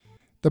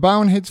The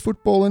Barwon Heads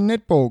Football and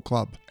Netball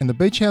Club and the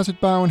Beach House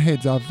at Barwon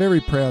Heads are very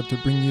proud to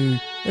bring you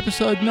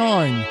episode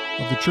 9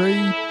 of The Tree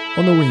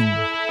on the Wing.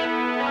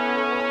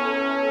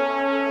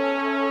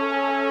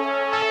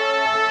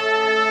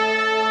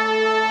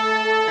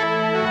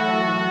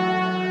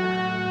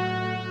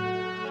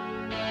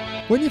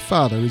 When your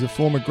father is a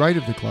former great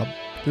of the club,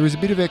 there is a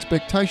bit of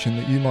expectation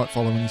that you might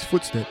follow in his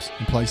footsteps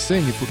and play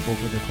senior football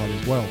for the club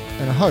as well,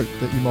 and a hope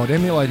that you might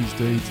emulate his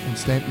deeds and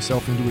stamp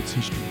yourself into its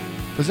history.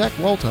 For Zach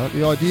Walter,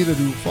 the idea that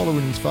he will follow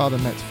in his father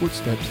Matt's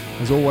footsteps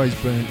has always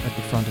been at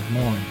the front of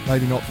mind.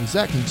 Maybe not for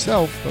Zach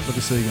himself, but for the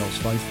Seagulls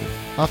faithful.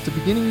 After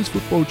beginning his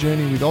football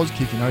journey with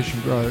Auskick in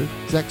Ocean Grove,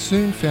 Zach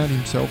soon found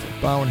himself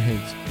at Barwon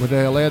Heads, where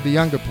they allowed the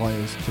younger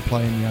players to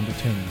play in the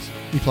under-10s.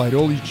 He played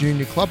all his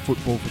junior club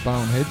football for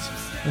Barwon Heads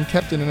and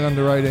captained an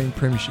under-18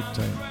 premiership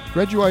team.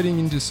 Graduating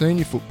into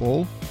senior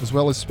football, as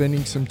well as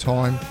spending some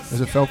time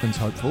as a Falcons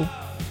hopeful,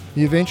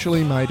 he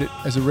eventually made it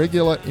as a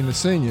regular in the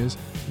seniors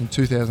in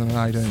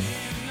 2018,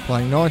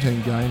 playing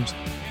 19 games,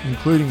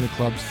 including the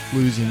club's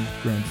losing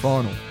grand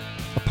final.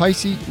 A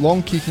pacey,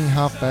 long-kicking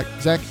halfback,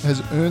 Zach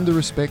has earned the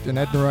respect and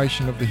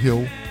admiration of the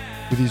Hill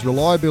with his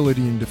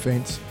reliability in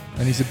defence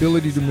and his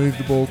ability to move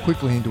the ball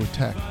quickly into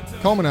attack,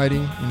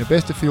 culminating in a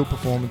best-of-field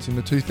performance in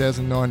the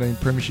 2019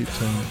 Premiership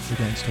team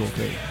against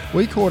Torquay.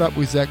 We caught up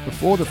with Zach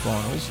before the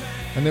finals,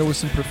 and there were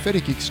some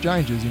prophetic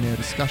exchanges in our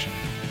discussion.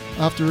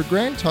 After a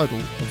grand total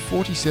of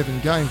 47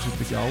 games with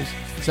the Gulls,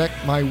 Zach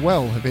may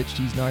well have etched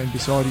his name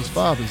beside his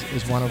father's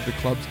as one of the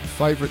club's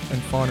favourite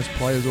and finest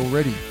players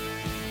already.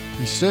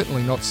 He's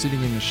certainly not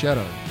sitting in the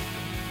shadow.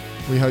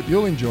 We hope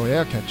you'll enjoy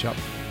our catch-up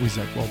with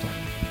Zach Walter.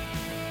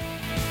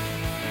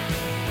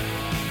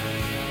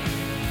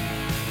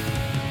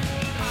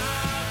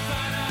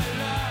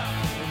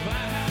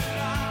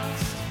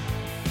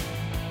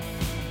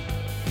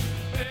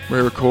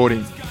 We're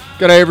recording.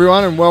 G'day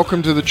everyone and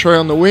welcome to The Tree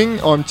on the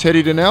Wing. I'm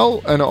Teddy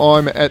Donnell and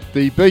I'm at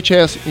the Beach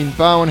House in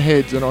Barwon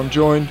Heads, and I'm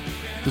joined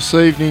this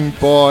evening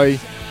by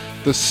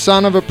the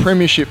son of a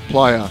premiership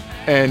player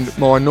and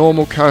my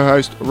normal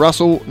co-host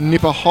Russell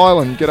Nipper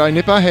Highland. G'day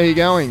Nipper, how you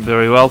going?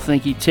 Very well,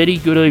 thank you Teddy.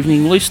 Good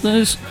evening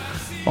listeners.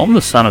 I'm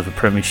the son of a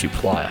premiership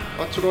player.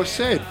 That's what I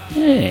said.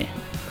 Yeah.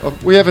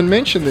 We haven't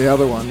mentioned the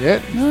other one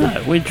yet.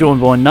 No, we're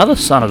joined by another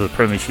son of a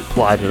premiership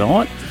player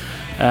tonight.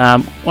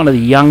 One of the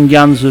young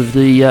guns of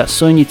the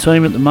senior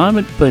team at the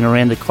moment, been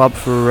around the club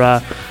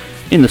for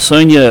in the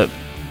senior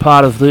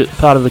part of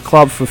the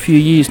club for a few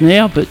years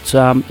now, but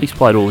he's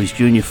played all his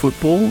junior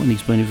football and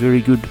he's been a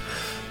very good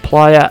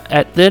player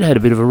at that. Had a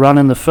bit of a run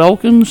in the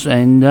Falcons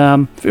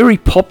and very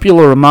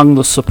popular among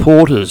the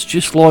supporters,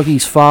 just like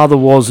his father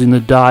was in the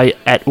day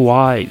at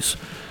Waves.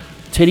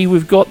 Teddy,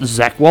 we've got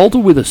Zach Walter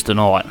with us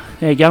tonight.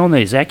 How you going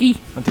there, Zachy?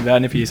 Not too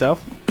bad, for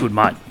yourself? Good,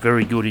 mate.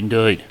 Very good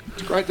indeed.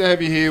 It's great to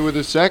have you here with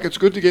us, Zach. It's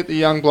good to get the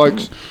young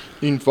blokes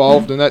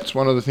involved, and that's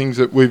one of the things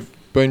that we've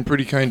been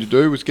pretty keen to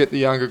do, was get the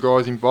younger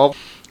guys involved,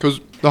 because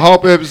the whole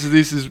purpose of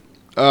this is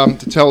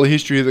to tell the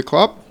history of the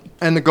club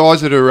and the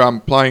guys that are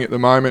playing at the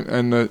moment,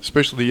 and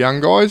especially the young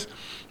guys.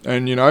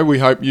 And, you know, we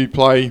hope you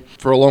play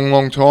for a long,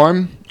 long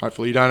time.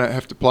 Hopefully you don't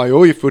have to play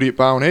all your footy at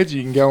Barwon Heads.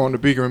 You can go on to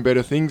bigger and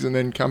better things and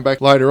then come back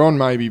later on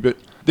maybe. But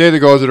they're the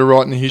guys that are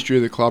writing the history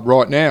of the club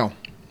right now.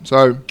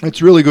 So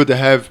it's really good to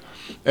have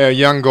our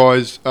young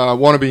guys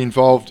want to be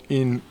involved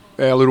in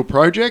our little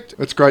project.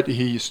 It's great to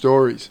hear your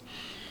stories.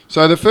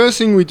 So the first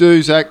thing we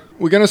do, Zach,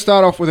 we're going to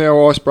start off with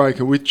our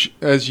icebreaker, which,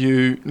 as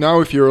you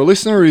know, if you're a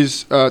listener,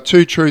 is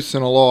 2 truths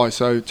and a lie.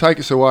 So take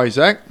us away,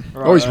 Zach.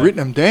 Right, oh, he's written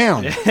them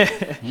down.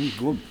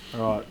 Good.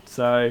 Right,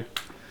 so...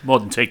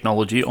 Modern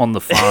technology on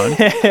the phone.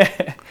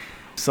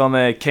 So I'm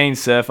a keen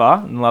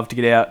surfer and love to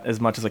get out as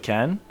much as I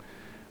can.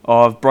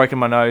 I've broken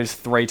my nose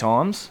 3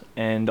 times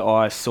and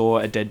I saw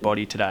a dead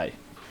body today.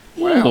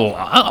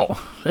 Wow.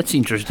 That's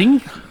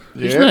interesting,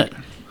 isn't it?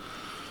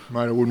 Mate,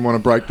 I wouldn't want to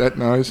break that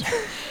nose.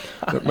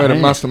 That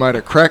must have made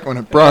a crack when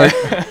it broke.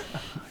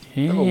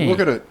 Yeah. Have a look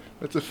at it.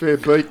 That's a fair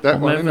beat, that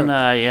one, isn't it?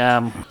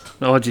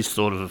 I just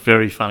thought of a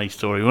very funny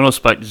story. When I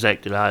spoke to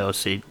Zach today, I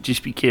said,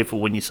 just be careful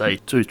when you say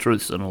 2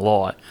 truths and a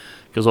lie,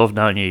 because I've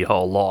known you your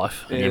whole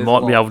life, and you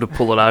might be able to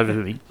pull it over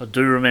me. I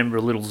do remember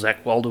a little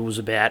Zach Walter was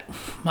about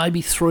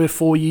maybe 3 or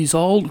 4 years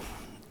old,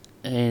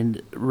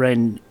 and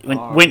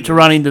went to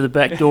run into the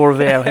back door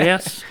of our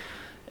house,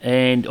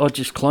 and I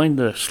just cleaned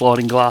the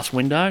sliding glass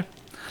window.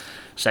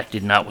 Zach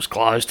didn't know it was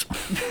closed.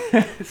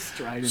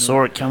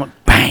 Saw it coming,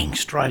 bang,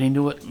 straight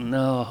into it. And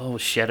I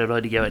was shattered. I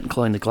had to go out and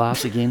clean the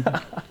glass again.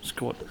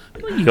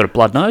 You got a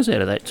blood nose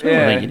out of that too,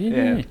 I think you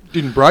did. Yeah.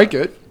 Didn't break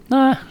it?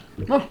 No,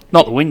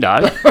 not the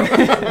window.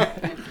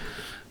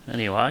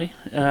 Anyway.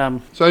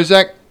 So,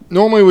 Zach,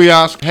 normally we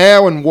ask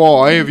how and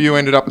why have you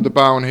ended up at the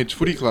Barwon Heads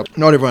Footy Club?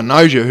 Not everyone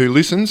knows you who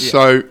listens,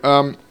 so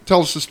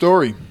tell us the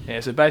story.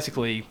 Yeah, so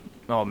basically,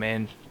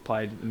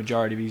 played the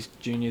majority of his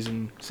juniors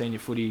and senior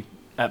footy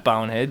at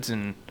Barwon Heads,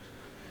 and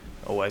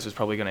always was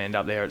probably going to end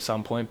up there at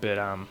some point. But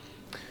a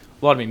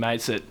lot of my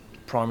mates at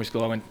primary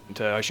school, I went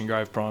to Ocean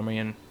Grove Primary,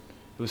 and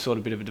it was sort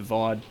of a bit of a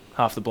divide.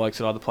 Half the blokes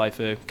that either play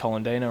for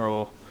Colindina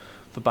or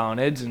for Barwon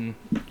Heads, and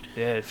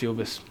a few of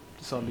us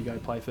decided to go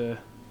play for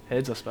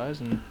Heads, I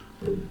suppose. And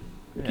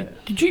yeah.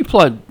 Did you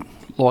play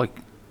like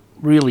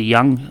really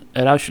young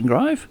at Ocean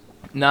Grove?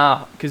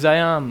 Nah, because I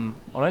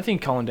don't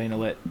think Colandina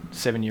let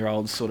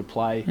 7-year-olds sort of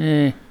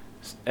play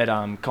at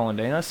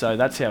Colandina, so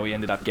that's how we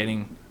ended up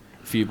getting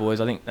a few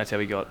boys. I think that's how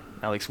we got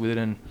Alex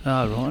Witherden.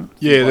 Oh, right.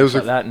 Yeah, there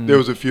Like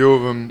was a few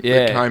of them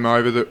that came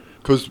over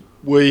because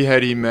we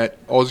had him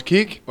at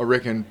Auskick. I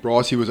reckon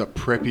Brycey was a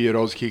preppy at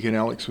Auskick and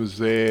Alex was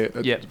there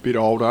a bit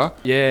older.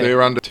 Yeah. They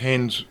were under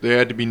 10s. There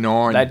had to be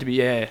 9. They had to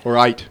be, Or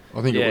 8.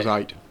 I think it was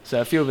 8. So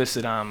a few of us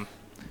that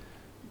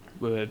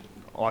were,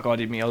 like I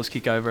did my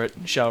Auskick over at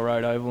Shell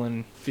Road Oval,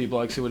 and a few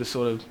blokes who would have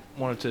sort of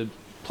wanted to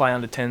play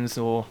under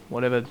 10s or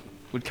whatever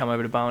would come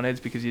over to Bowen Heads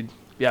because you'd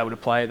be able to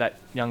play at that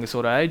younger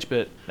sort of age.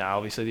 But no,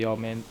 obviously the old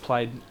man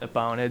played at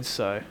Bowen Heads,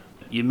 so...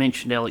 You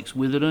mentioned Alex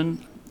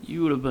Witherden.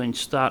 You would have been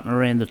starting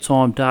around the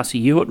time Darcy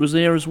Hewitt was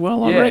there as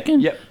well, I reckon.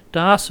 Yep.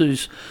 I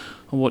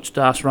watched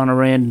Darce run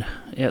around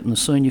out in the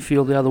senior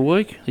field the other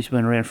week. He's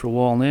been around for a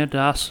while now.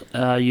 Darce,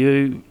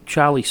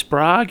 Charlie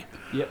Sprague,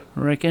 Yep. I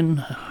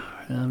reckon.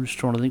 I'm just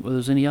trying to think whether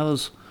there's any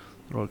others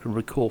that I can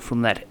recall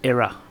from that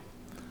era.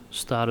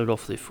 Started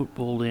off their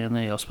football down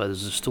there. I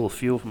suppose there's still a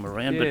few of them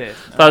around, but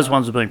those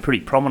ones have been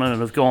pretty prominent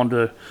and have gone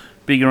to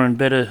bigger and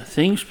better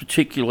things,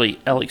 particularly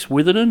Alex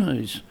Witherden,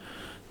 who's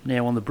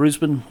now on the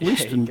Brisbane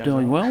list and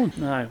doing well.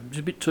 No, it was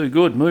a bit too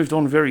good. Moved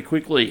on very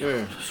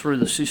quickly through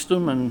the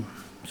system and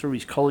through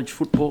his college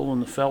football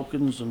and the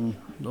Falcons and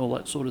all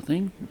that sort of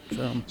thing.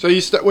 So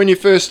when you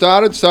first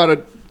started,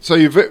 so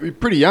you're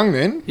pretty young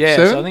then? Yeah,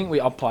 7? so I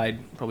think I played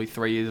probably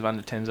 3 years of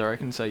under 10s, I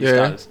reckon. So you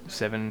start at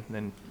 7,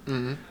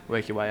 then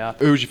work your way up.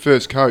 Who was your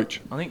first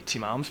coach? I think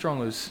Tim Armstrong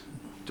was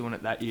doing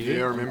it that year.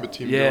 Yeah, I remember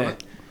Tim doing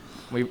it.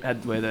 We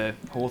had wear the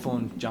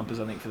Hawthorn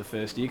jumpers, I think, for the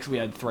first year because we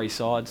had 3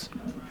 sides.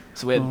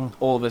 So we had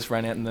all of us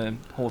ran out in the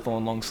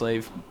Hawthorn long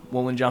sleeve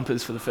woolen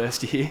jumpers for the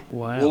first year.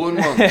 Wow. Woolen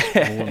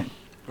ones?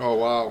 Oh,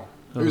 wow.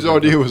 Whose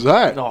idea was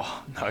that?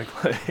 Oh, no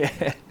clue.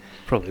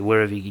 Probably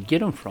wherever you could get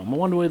them from. I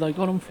wonder where they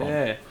got them from.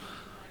 Yeah.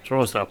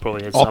 Drysdale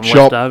probably had Op some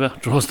shop. left over.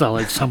 Drysdale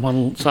had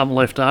some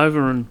left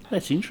over, and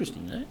that's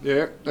interesting, eh?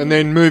 Yeah, and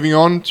then moving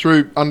on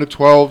through under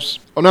 12s.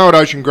 I know at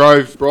Ocean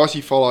Grove,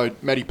 Brycey followed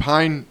Matty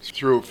Payne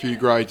through a few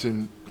grades,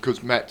 and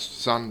because Matt's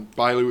son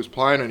Bailey was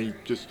playing, and he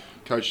just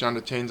coached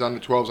under 10s, under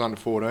 12s, under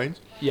 14s.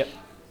 Yep.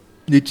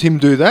 Did Tim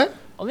do that?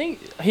 I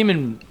think him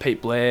and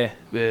Pete Blair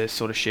were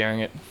sort of sharing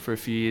it for a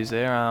few years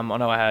there. I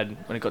know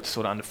when it got to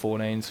sort of under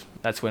 14s,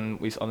 that's when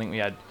I think we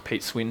had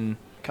Pete Swinton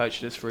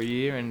coached us for a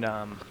year, and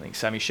I think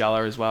Sammy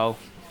Schaller as well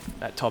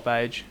at top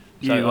age.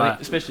 So I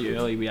think especially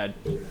early we had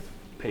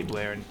Pete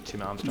Blair and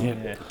Tim Armstrong.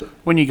 Yeah.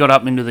 When you got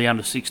up into the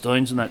under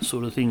 16s and that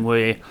sort of thing,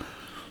 where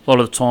a lot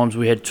of the times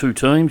we had 2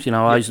 teams,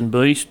 A's and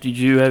B's, did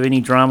you have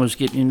any dramas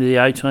getting into the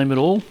A team at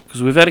all?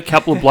 Because we've had a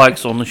couple of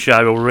blokes on the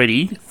show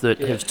already that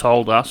have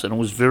told us, and it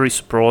was very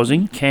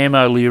surprising. Cam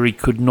O'Leary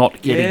could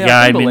not get a game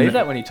I couldn't believe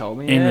that when he told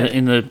me.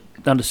 in the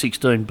under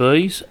 16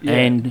 B's,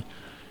 and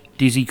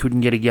Dizzy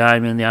couldn't get a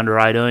game in the under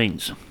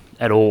 18s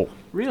at all.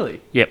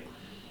 Really? Yep.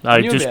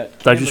 They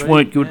just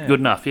weren't good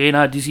enough. Yeah,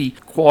 no, Dizzy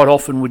quite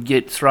often would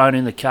get thrown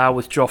in the car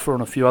with Joffa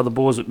and a few other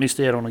boys that missed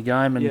out on a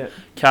game and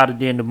carted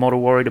down to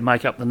Mottawarri to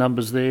make up the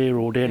numbers there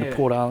or down to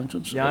Port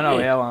Arlington. Yeah, I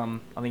know. Our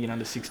I think in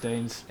under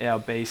 16s, our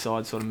B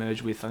side sort of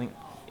merged with, I think,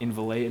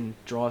 Inverleigh and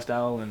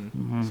Drysdale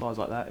and sides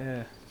like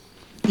that,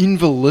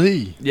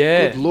 Inverleigh?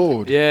 Yeah. Good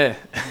Lord. Yeah.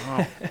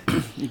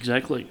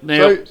 Exactly.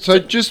 Now, so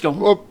just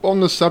on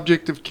the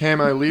subject of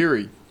Cam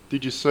O'Leary,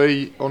 did you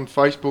see on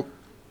Facebook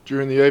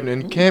during the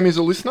evening, Cam is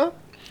a listener?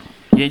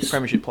 Yes.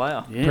 Premiership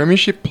player. Yeah.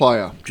 Premiership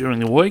player. During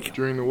the week.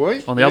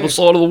 On the other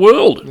side of the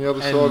world. On the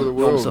other side of the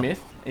world. Tom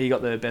Smith, he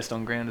got the best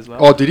on ground as well.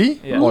 Oh, did he?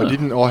 Yeah.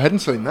 I hadn't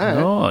seen that.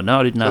 Oh,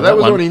 no, I didn't know so that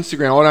was one. on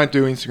Instagram. I don't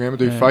do Instagram, I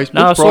do Facebook.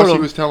 No, Brycey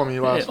was telling me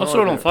last night. I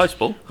saw it on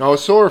Facebook. No, I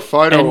saw a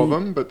photo of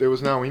him, but there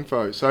was no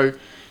info. So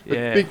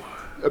a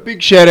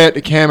big shout out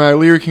to Cam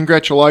O'Leary.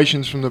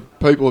 Congratulations from the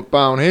people at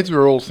Bowen Heads.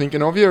 We're all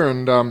thinking of you,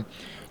 and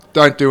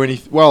don't do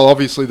any. Well,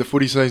 obviously the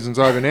footy season's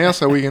over now,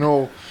 so we can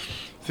all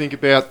think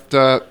about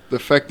the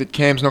fact that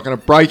Cam's not going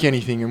to break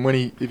anything, and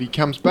if he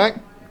comes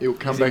back, he'll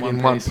come back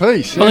in one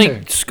piece. I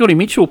think Scotty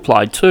Mitchell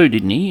played too,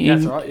 didn't he?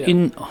 That's right.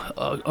 Yeah.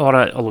 I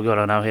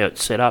don't know how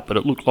it's set up, but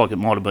it looked like it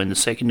might have been the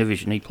second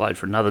division. He played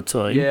for another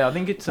team. Yeah, I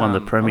think it's won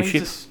the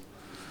premiership.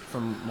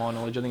 From my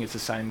knowledge, I think it's the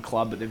same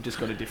club, but they've just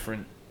got a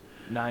different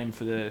name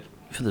for the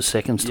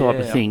seconds type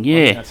of thing.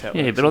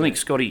 But I think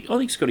Scotty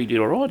did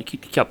all right. He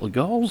kicked a couple of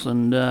goals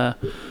and.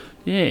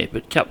 But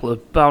a couple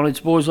of Bowen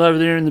Heads boys over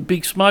there in the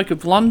big smoke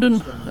of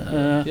London,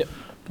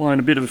 playing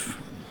a bit of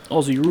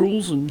Aussie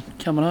rules and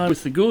coming home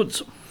with the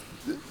goods.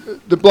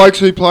 The blokes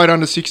who played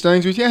under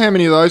 16s with you, how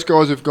many of those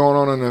guys have gone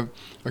on and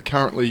are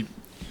currently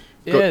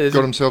got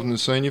themselves in the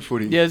senior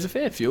footy? Yeah, there's a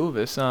fair few of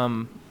us. I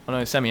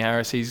know Sammy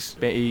Harris, he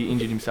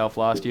injured himself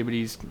last year, but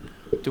he's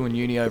doing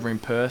uni over in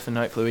Perth, and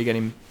hopefully we get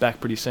him back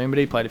pretty soon, but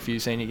he played a few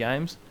senior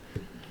games.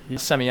 Yeah.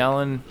 Sammy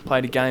Allen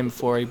played a game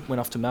before he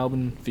went off to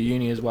Melbourne for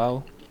uni as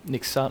well.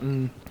 Nick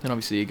Sutton, and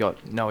obviously you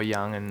got Noah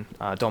Young and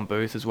Don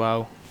Booth as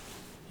well.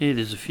 Yeah,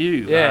 there's a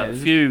few. Yeah. A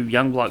few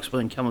young blokes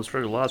been coming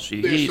through the last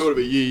few They're years. sort of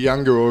a year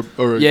younger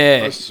or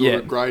Yeah, a sort yeah.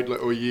 of grade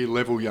or a year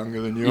level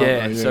younger than you, Yeah,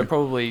 aren't they? so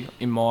probably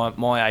in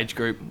my age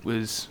group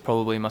was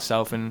probably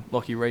myself and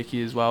Lockie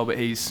Reiki as well, but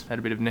he's had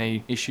a bit of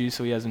knee issues,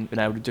 so he hasn't been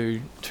able to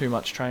do too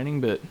much training.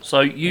 But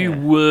So you Yeah.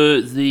 were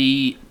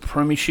the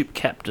premiership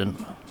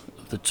captain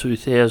of the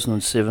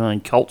 2017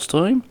 Colts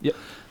team. Yep.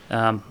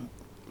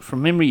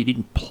 From memory, you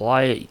didn't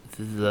play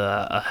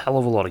a hell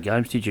of a lot of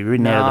games, did you? You were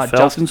in there with the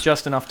just, Falcons.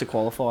 just enough to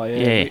qualify.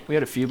 Yeah, Yeah. We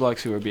had a few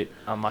blokes who were a bit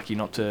unlucky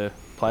not to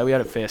play. We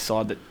had a fair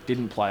side that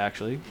didn't play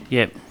actually.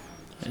 Yep.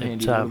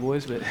 Handy It, little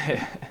boys, but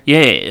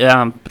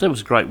but that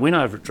was a great win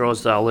over at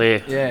Drysdale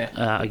there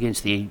yeah,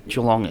 against the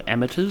Geelong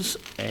Amateurs,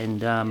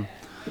 and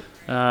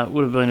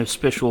would have been a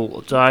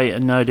special day,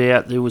 and no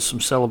doubt there was some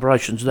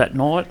celebrations that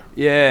night.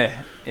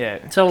 yeah.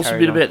 Tell us a carried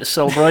bit on. about the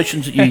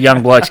celebrations that you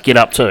young blokes get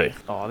up to.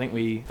 Oh, I think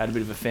we had a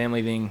bit of a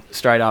family thing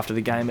straight after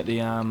the game at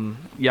the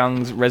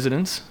Young's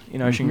residence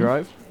in Ocean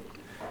Grove.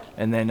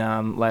 And then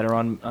later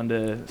on,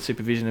 under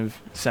supervision of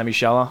Sammy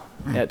Shuller,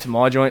 out to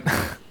my joint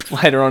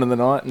later on in the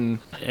night.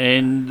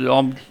 And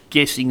I'm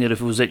guessing that if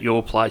it was at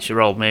your place,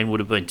 your old man would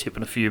have been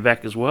tipping a few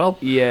back as well.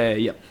 Yeah,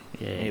 he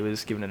Yeah.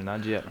 was giving it a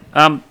nudge, yeah.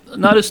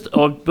 Noticed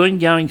I've been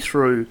going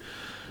through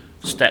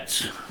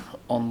stats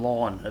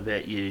online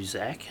about you,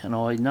 Zach, and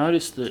I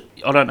noticed that,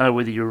 I don't know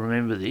whether you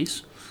remember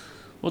this,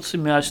 what's the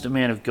most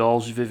amount of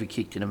goals you've ever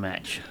kicked in a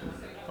match?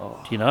 Oh,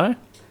 Do you know?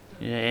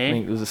 I Yeah.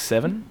 think it was a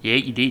 7. Yeah,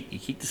 you did. You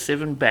kicked a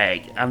 7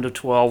 bag, under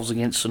 12s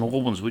against St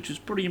Albans, which is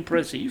pretty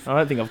impressive. I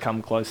don't think I've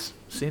come close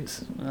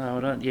since. No,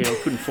 I don't. Yeah, I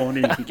couldn't find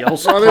anything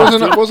else.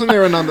 Oh, wasn't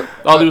there another?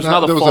 Oh, there was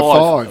another there was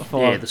 5. a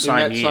 5 Yeah, the in same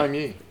that year. same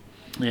year.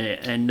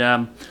 Yeah, and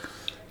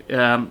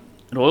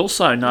I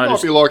also It might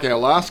noticed. be like our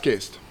last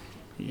guest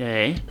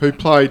Yeah, who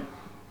played.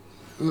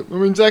 I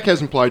mean, Zach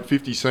hasn't played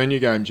 50 senior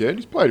games yet.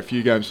 He's played a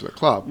few games for the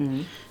club,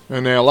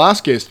 and our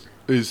last guest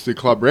is the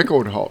club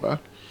record holder,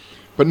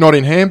 but not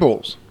in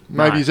handballs.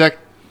 Maybe No. Zach.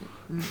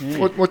 yeah.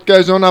 What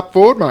goes on up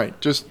forward, mate?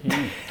 Just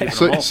Yeah, tipping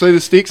them off. see the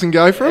sticks and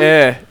go for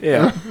it.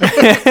 Yeah.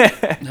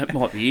 That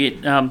might be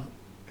it.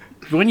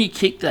 When you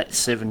kicked that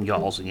 7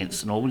 goals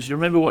against St Albans, do you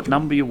remember what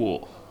number you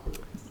wore?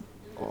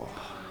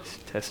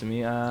 Testing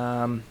me.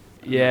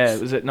 Yeah,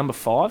 was it number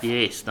 5?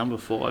 Yes, number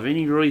 5.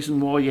 Any reason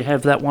why you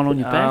have that one on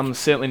your back?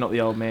 Certainly not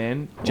the old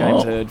man.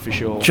 James Oh. Hurd for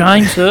sure.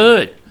 James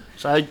Hurd.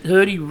 So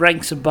Hurdy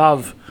ranks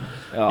above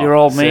Oh, your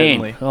old man.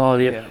 certainly. Oh,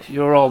 yeah, Yeah.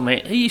 your old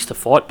man. He used to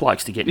fight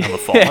blokes to get number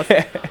 5.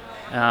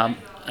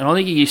 And I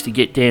think he used to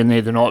get down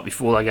there the night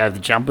before they gave the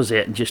jumpers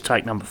out and just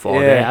take number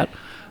 5 Yeah.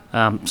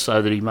 out,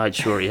 so that he made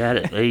sure he had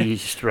it. He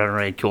used to run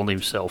around calling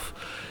himself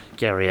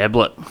Gary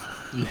Ablett.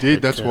 He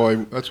did. That's why he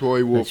wore That's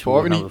why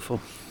 5, and number 4.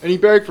 he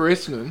bagged for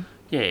Essendon,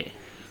 Yeah.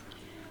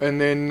 and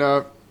then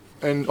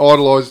and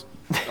idolised.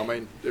 I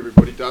mean,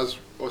 everybody does.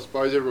 I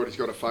suppose everybody's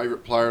got a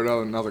favourite player at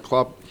another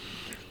club.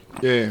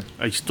 Yeah,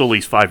 He's still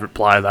his favourite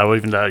player, though,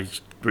 even though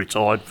he's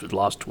retired for the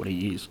last 20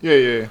 years.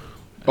 yeah.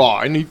 Oh,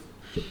 and he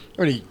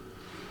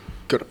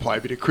got to play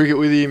a bit of cricket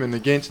with him and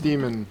against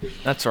him, and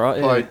That's right.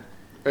 Yeah. played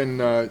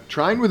and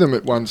trained with him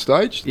at one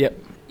stage. Yep.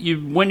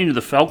 You went into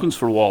the Falcons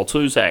for a while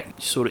too, Zach,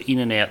 sort of in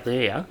and out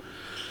there.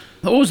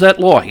 What was that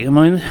like? I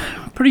mean,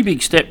 pretty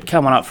big step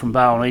coming up from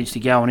Bowen East to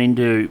going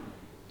into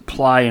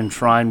play and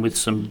train with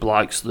some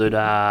blokes that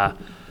are,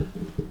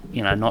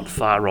 not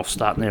far off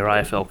starting their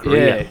AFL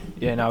career.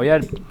 Yeah. No,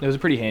 there was a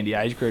pretty handy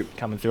age group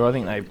coming through. I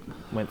think they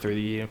went through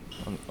the year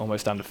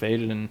almost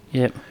undefeated and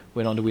Yep.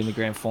 went on to win the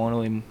grand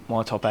final in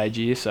my top age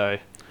year. So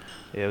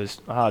yeah, it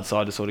was a hard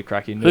side to sort of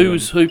crack into.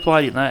 Who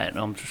played in that?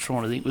 I'm just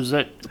trying to think. Was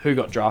that? Who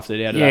got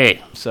drafted out of Yeah. that?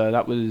 So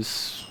that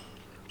was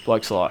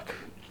blokes like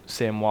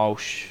Sam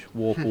Walsh,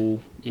 Warple,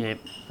 Yeah.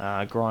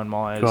 Brian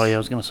Myers. Oh, yeah, I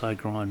was going to say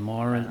Brian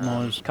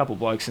Myers. A couple of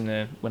blokes in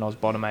there when I was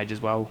bottom age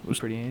as well. It was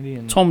pretty handy.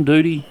 And Tom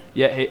Doody.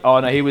 yeah,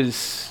 he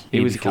was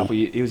Year a before. couple.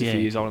 He was a Yeah.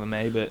 few years older than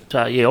me, but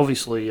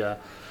Obviously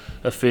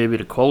a fair bit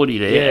of quality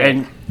there. Yeah.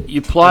 And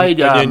you played.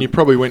 And you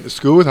probably went to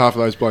school with half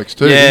of those blokes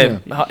too.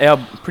 Didn't you?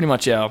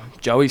 our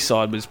Joey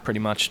side was pretty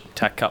much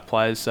tack cut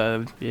players,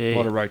 so a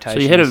lot of rotations. So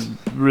you had a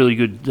really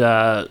good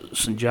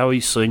St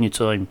Joey's senior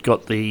team.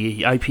 Got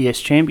the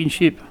APS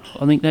championship,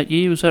 I think, that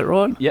year. Was that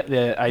right? Yep,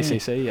 the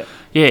ACC. Yep.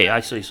 Yeah,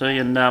 ACC,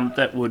 and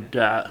that would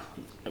have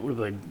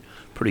been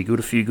pretty good.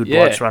 A few good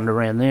Yeah. blokes running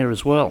around there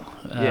as well.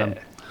 Yeah.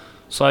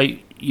 So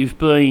you've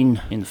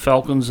been in the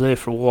Falcons there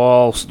for a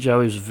while. St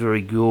Joey's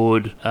very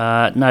good.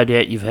 No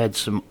doubt you've had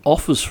some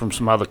offers from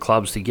some other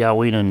clubs to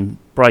go in and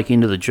break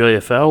into the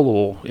GFL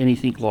or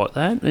anything like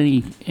that.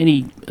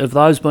 Any of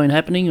those been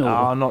happening?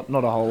 Or? Not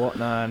a whole lot.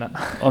 No.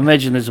 I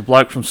imagine there's a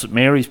bloke from St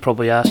Mary's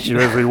probably asked you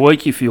every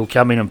week if you'll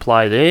come in and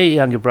play there.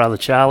 Younger brother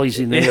Charlie's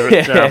in there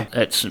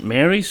at St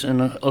Mary's,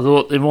 and I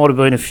thought there might have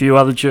been a few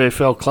other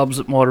GFL clubs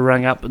that might have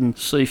rung up and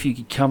see if you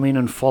could come in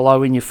and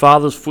follow in your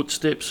father's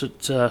footsteps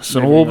at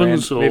St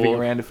Albans moving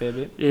or around a fair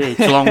bit. yeah,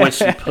 Geelong West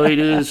St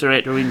Peters, or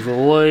out to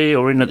Inverleigh,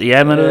 or in at the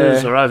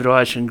Amateurs, Yeah. or over to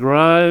Ocean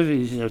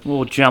Grove.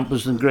 More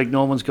jumpers than Greg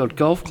Norman's got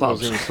golf I was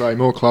clubs. going to say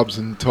more clubs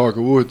than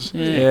Tiger Woods.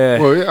 Yeah.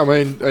 Well, yeah, I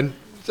mean, and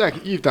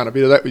Zach, you've done a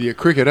bit of that with your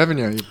cricket, haven't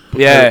you?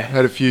 Yeah.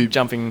 Had a few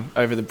Jumping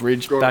over the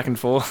bridge, back and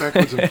forth.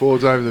 backwards and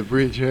forwards over the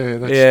bridge. Yeah,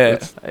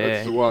 that's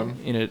the one.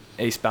 In at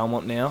East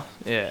Belmont now.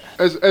 Yeah.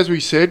 As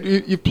we said,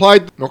 you've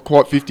played not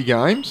quite 50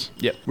 games.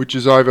 Yep. Which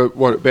is over,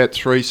 about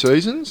 3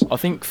 seasons? I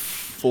think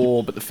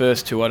 4, but the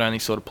first 2 I'd only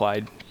sort of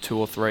played 2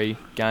 or 3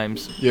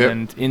 games. Yep.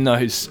 And in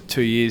those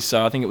 2 years,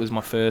 so I think it was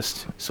my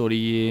first sort of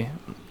year,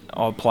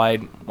 I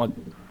played, my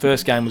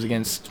first game was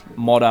against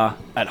Modder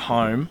at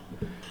home,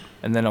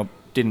 and then I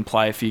didn't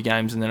play a few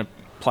games, and then I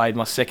played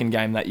my second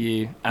game that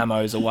year,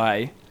 Amos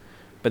away.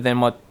 But then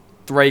my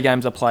 3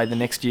 games I played the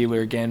next year were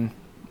again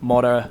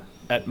Modder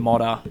at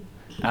Modder,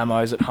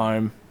 Amos at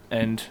home,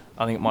 and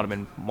I think it might have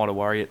been Modder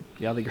Warrior at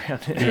the other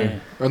ground. Yeah.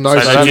 And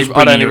those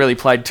I'd only really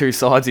played 2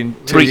 sides in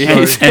 2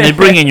 years. And they're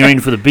bringing you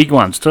in for the big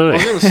ones too. I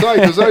was going to say,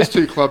 because those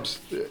 2 clubs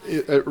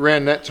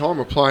around that time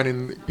were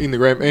playing in the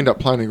grand, end up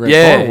playing in the grand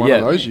final one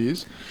of those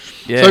years.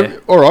 Yeah.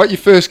 So, all right, your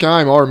first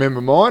game, I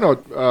remember mine. I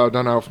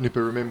don't know if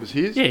Nipper remembers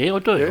his. Yeah, I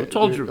do. Yeah, I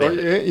told you about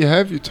it. Yeah, you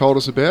have. You told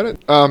us about it.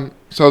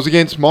 So I was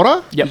against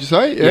Modder, Yep. did you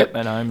say? Yep,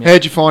 at home.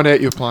 How'd you find out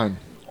you were playing?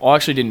 I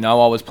actually didn't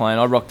know I was playing.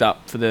 I rocked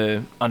up for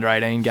the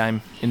under-18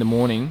 game in the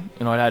morning,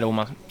 and I'd had all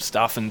my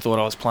stuff and thought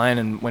I was playing,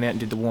 and went out and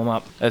did the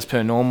warm-up as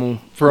per normal.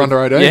 For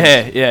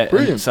under-18? Yeah.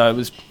 Brilliant. And so it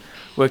was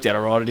worked out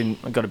all right.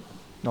 I got a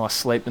nice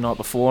sleep the night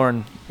before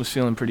and was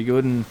feeling pretty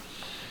good. And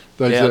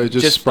They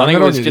just sprung I think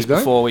it it on was you, just did they?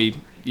 before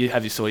you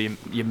have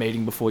your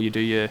meeting before you do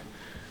your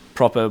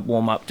proper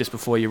warm-up, just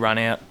before you run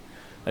out.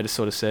 They just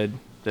sort of said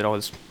that I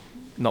was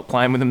not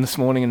playing with them this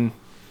morning and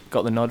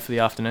got the nod for the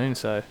afternoon.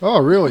 So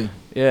Oh, really?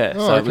 yeah. Oh,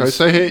 so okay.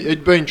 So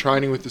he'd been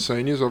training with the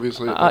seniors,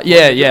 obviously. at that point.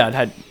 yeah. I'd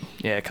had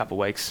a couple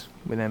of weeks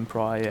with them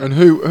prior. Yeah. And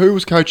who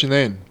was coaching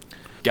then?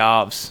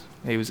 Garves.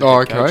 He was the Oh,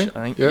 head coach, okay.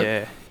 I think. Yep.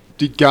 Yeah.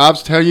 Did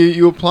Garbs tell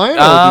you were playing?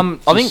 Or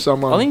I just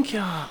think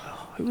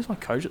who was my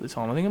coach at the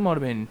time? I think it might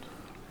have been,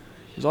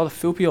 it was either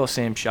Philpy or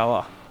Sam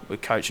Schaller were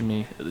coaching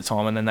me at the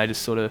time, and then they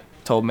just sort of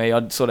told me.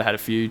 I'd sort of had a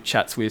few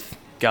chats with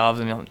Garves,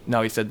 and I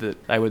know he said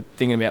that they were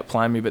thinking about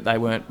playing me, but they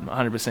weren't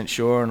 100%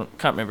 sure, and I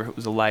can't remember if it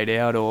was a laid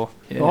out or.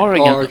 Yeah.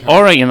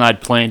 I reckon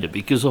they'd planned it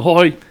because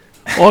I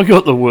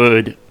got the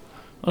word.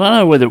 I don't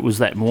know whether it was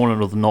that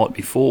morning or the night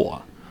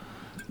before.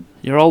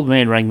 Your old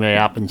man rang me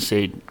up and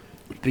said,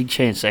 "Big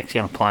chance Zach's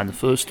going to play in the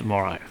first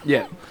tomorrow."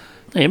 Yeah.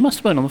 Yeah, it must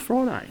have been on the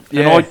Friday.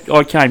 Yeah. And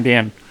I came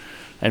down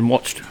and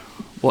watched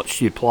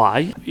you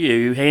play.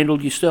 You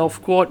handled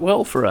yourself quite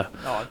well for a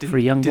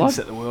young Didn't bloke.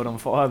 set the world on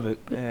fire, but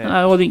yeah.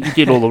 No, I think you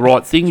did all the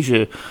right things.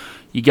 You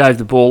gave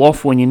the ball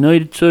off when you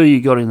needed to.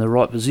 You got in the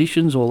right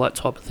positions, all that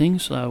type of thing.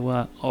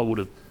 So I would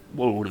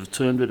have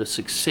termed it a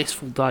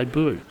successful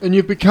debut. And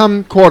you've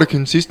become quite a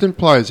consistent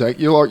player, Zach.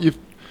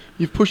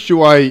 You've pushed your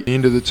way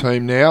into the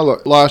team now.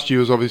 Like, last year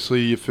was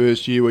obviously your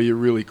first year where you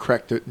really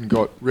cracked it and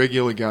got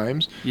regular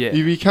games. Yeah.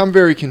 You've become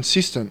very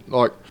consistent,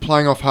 like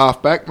playing off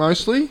half-back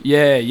mostly.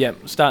 Yeah,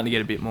 starting to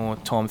get a bit more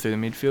time through the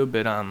midfield,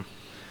 but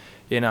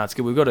it's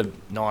good. We've got a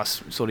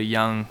nice sort of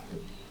young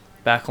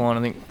back line,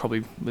 I think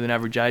probably with an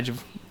average age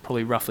of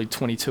probably roughly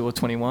 22 or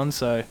 21,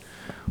 so...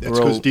 That's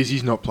because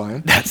Dizzy's not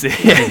playing. That's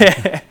it,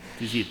 yeah.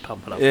 Because you'd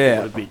pump it up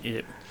Yeah. a bit,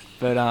 yeah.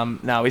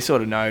 But we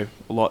sort of know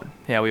a lot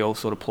how we all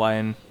sort of play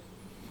and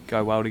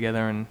go well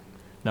together and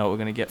know what we're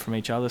going to get from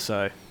each other,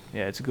 so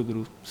yeah, it's a good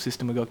little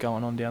system we've got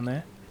going on down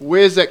there.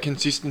 Where's that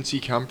consistency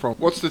come from?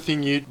 What's the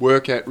thing you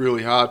work at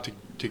really hard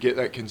to get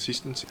that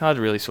consistency? It's hard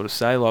to really sort of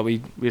say. Like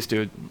we just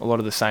do a lot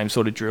of the same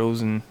sort of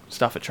drills and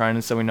stuff at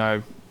training, so we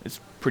know it's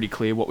pretty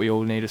clear what we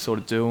all need to sort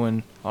of do.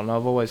 And I don't know,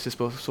 I've always just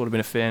sort of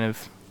been a fan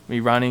of me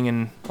running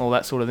and all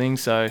that sort of thing,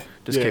 so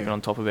just keeping on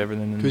top of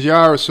everything. Because you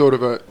are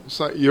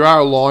you are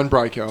a line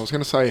breaker. I was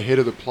going to say ahead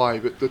of the play,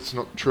 but that's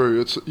not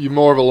true. You're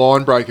more of a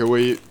line breaker where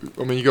you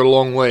got a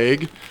long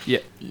leg. Yeah.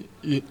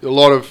 A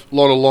lot of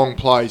long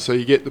play, so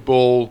you get the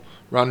ball,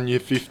 run your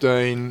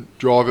 15,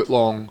 drive it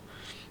long.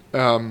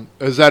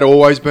 Has that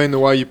always been the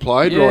way you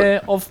played?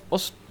 Yeah, I've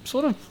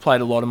sort of played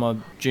a lot of my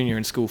junior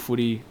and school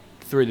footy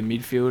through the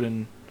midfield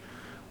and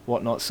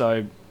whatnot,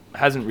 so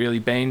hasn't really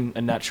been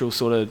a natural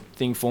sort of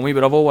thing for me,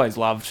 but I've always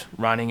loved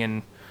running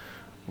and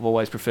I've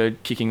always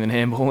preferred kicking than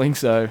handballing,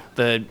 so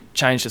the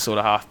change to sort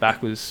of half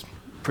back was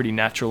pretty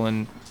natural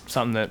and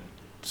something that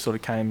sort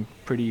of came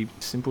pretty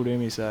simple to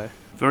me. So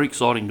Very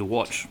exciting to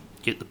watch.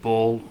 Get the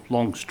ball,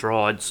 long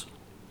strides,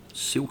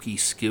 silky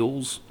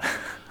skills.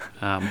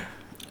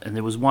 And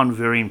there was one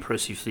very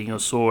impressive thing I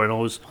saw, and I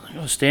was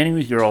standing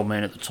with your old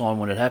man at the time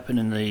when it happened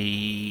in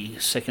the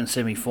second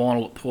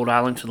semi-final at Port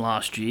Arlington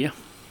last year,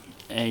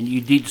 and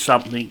you did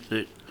something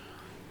that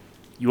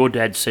your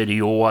dad said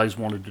he always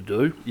wanted to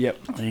do.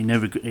 Yep. And he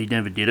never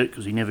did it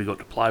because he never got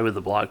to play with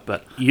the bloke.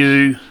 But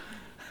you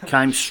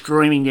came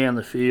streaming down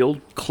the field,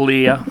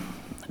 clear,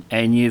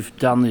 and you've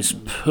done this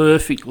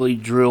perfectly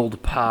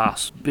drilled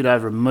pass, a bit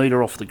over a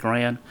metre off the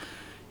ground,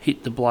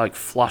 hit the bloke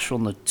flush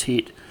on the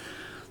tit.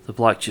 The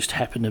bloke just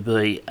happened to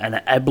be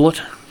an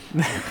ablet.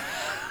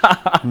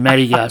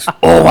 Matty goes,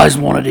 always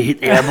wanted to hit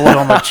the ablet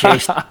on the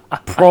chest.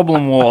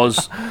 Problem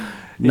was,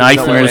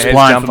 Nathan was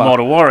playing for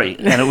Mottawarri,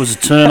 and it was a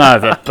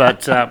turnover.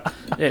 But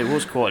it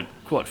was quite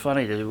quite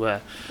funny to,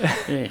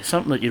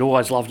 something that you'd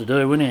always love to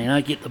do, wouldn't you? You know,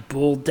 get the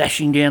ball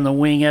dashing down the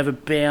wing, have a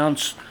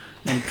bounce,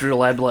 and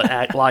drill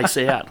Ablett lace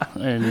out.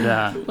 And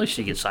at least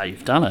you could say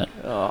you've done it.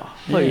 Oh,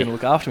 well, you're going to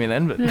look after me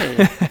then, but... No,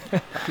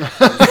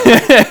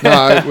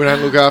 we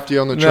don't look after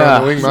you on the train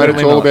on the wing, mate.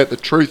 It's all about the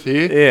truth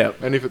here. Yeah.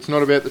 And if it's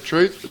not about the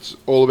truth, it's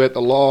all about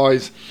the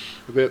lies,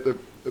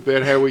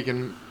 about how we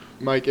can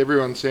make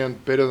everyone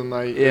sound better than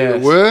they either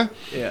were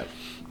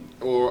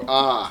or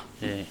are.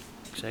 Yeah,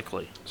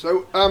 exactly.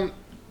 So,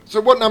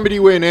 what number do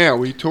you wear now?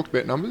 We talked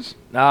about numbers.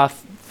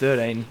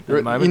 13 at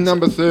the moment. In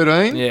number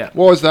 13? Yeah.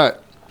 Why is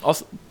that? I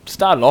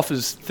started off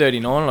as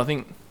 39, and I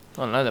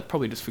don't know, they've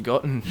probably just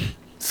forgotten.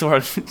 Saw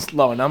a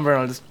lower number,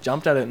 and I just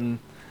jumped at it, and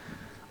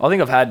I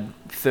think I've had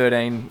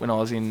 13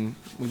 when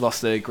we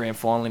lost the grand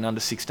final in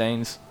under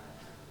 16s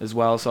as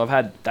well, so I've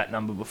had that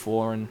number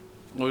before. And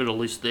Look at a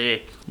list there.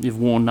 You've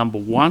worn number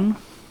 1.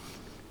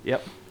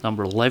 Yep.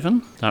 Number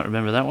 11. Don't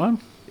remember that one.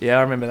 Yeah,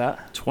 I remember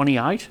that.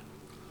 28.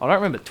 I don't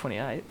remember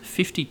 28.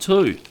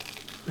 52.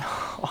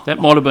 That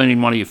might have been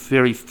in one of your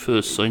very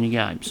first senior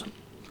games.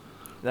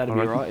 That'd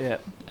be right, yeah.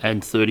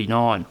 And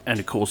 39. And,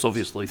 of course,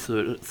 obviously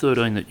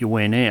 13 that you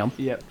wear now.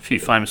 Yep. A few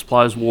famous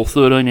players wore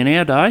 13 in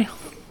our day.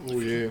 Oh,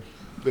 yeah.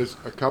 There's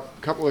a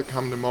couple that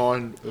come to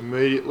mind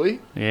immediately.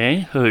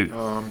 Yeah, who?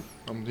 I'm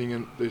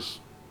thinking there's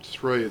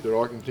 3 that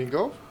I can think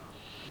of.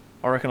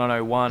 I reckon I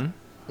know one.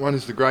 One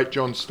is the great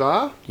John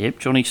Starr. Yep,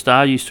 Johnny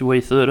Starr used to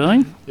wear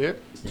 13.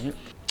 Yep.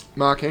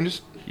 Mark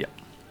Henderson.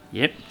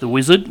 Yep, the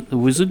Wizard. The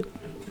Wizard.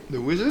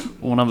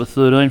 Wore number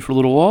 13 for a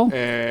little while.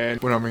 And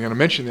when I'm going to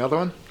mention the other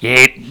one.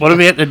 Yeah, what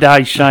about the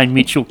day Shane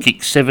Mitchell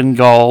kicked 7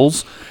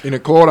 goals in a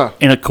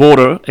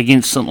quarter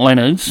against St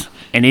Leonard's,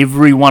 and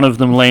every one of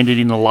them landed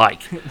in the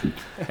lake.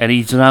 And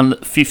he's done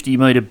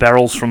 50-metre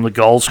barrels from the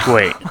goal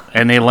square,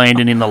 and they're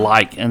landing in the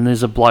lake. And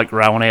there's a bloke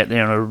rowing out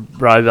there in a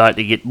rowboat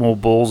to get more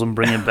balls and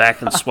bring them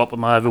back and swap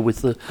them over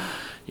with the...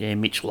 Yeah,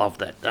 Mitch loved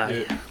that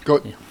day. Yeah.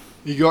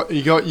 He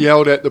got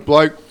yelled at. The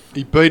bloke,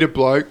 he beat a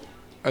bloke,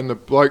 and the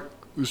bloke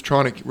was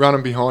trying to run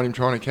him behind him,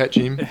 trying to catch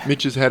him.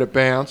 Mitch has had a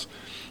bounce,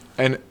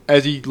 and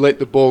as he let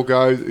the ball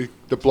go,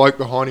 the bloke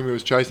behind him who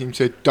was chasing him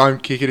said,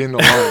 "Don't kick it in the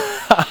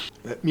lane."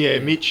 Yeah,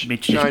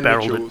 Shane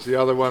Mitchell was the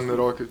other one that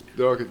I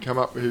could come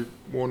up with who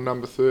wore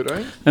number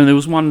 13. And there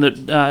was one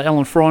that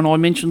Alan Fry and I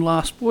mentioned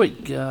last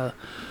week.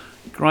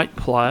 Great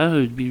player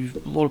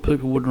a lot of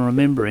people wouldn't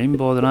remember him,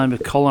 by the name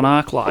of Colin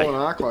Arklay. Colin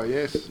Arklay,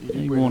 yes.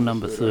 He wore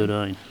number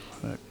 13.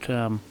 But,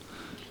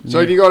 so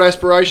have you got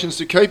aspirations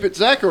to keep it,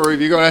 Zach, or have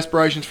you got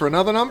aspirations for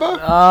another number?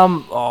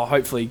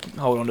 Hopefully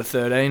hold on to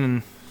 13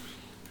 and...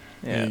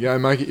 Yeah. There you go,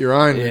 make it your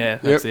own. Yeah,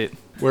 that's it.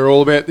 We're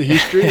all about the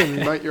history and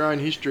make your own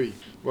history.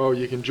 Well,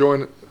 you can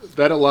join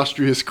that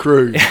illustrious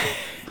crew.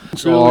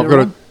 I've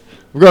got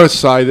to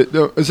say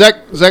that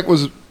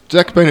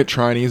Zach's been at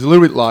training. He's a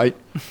little bit late,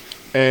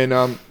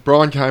 and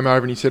Brian came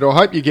over and he said, "I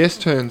hope your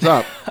guest turns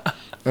up."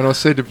 And I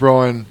said to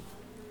Brian,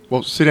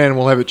 "Well, sit down and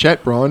we'll have a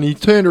chat, Brian." He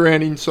turned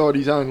around inside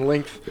his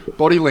own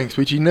body length,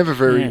 which he never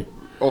very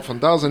often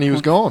does, and he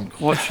was gone.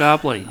 Quite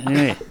sharply,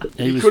 yeah.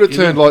 He could have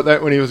turned like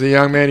that when he was a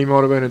young man. He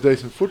might have been a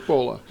decent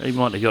footballer. He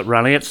might have got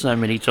run out so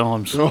many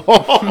times.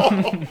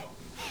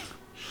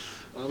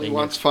 Only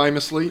once,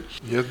 famously.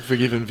 You haven't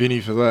forgiven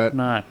Vinny for that.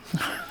 No.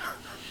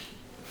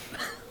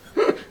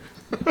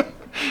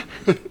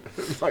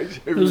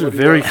 It was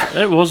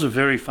a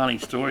very funny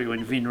story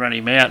when Vin ran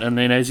him out, and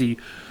then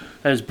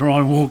as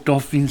Brian walked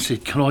off, Vin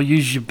said, "Can I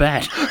use your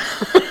bat?"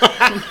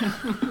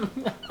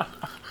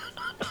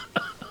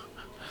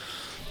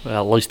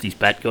 Well, at least his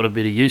bat got a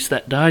bit of use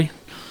that day.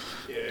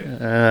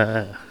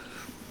 Yeah.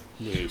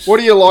 Yes. What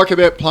do you like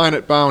about playing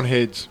at Bowen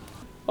Heads?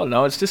 I don't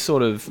know, it's just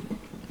sort of...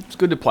 It's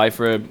good to play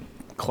for a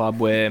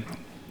club where,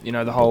 you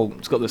know,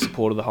 it's got the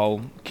support of the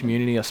whole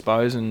community, I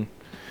suppose, and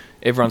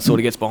everyone sort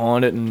of gets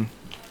behind it. And,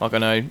 like, I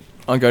know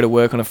I go to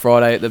work on a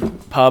Friday at the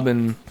pub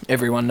and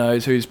everyone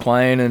knows who's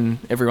playing and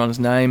everyone's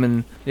name.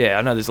 And, yeah,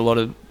 I know there's a lot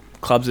of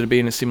clubs that would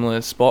be in a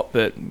similar spot,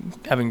 but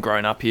having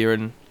grown up here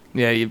and,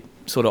 yeah, you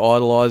sort of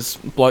idolise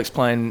blokes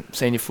playing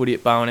senior footy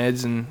at Bowen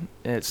Heads, and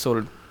yeah, it's sort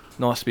of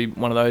nice to be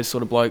one of those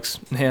sort of blokes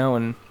now.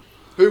 And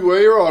who were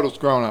your idols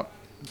growing up,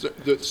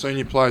 the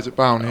senior players at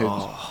Bowen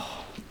Heads?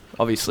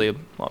 Obviously,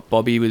 like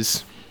Bobby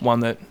was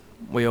one that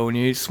we all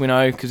knew,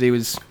 Swino, because he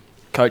was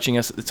coaching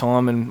us at the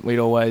time, and we'd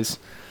always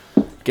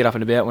get up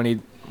and about when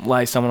he'd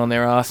lay someone on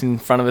their ass in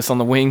front of us on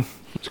the wing.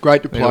 It's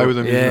great to play with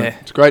them, yeah. Isn't it?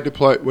 It's great to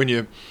play when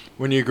you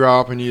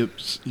grow up and you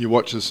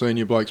watch the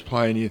senior blokes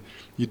play, and you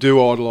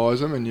do idolise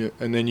them,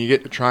 and then you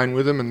get to train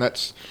with them, and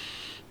that's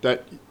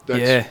a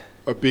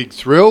big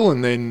thrill.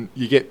 And then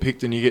you get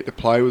picked and you get to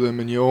play with them,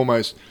 and you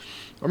almost...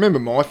 I remember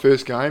my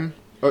first game.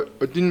 It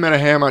didn't matter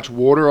how much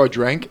water I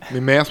drank, my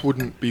mouth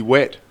wouldn't be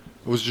wet.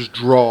 It was just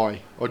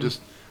dry. I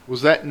just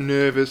was that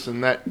nervous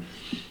and that,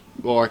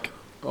 like,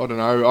 I don't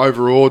know,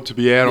 overawed to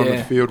be out on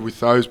the field with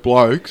those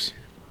blokes.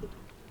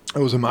 It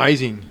was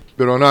amazing.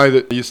 But I know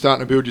that you're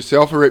starting to build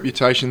yourself a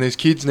reputation. There's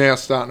kids now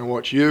starting to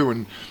watch you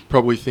and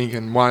probably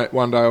thinking,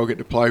 one day I'll get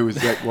to play with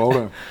Zach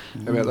Walder.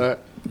 How about that?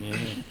 Yeah,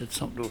 it's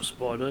something to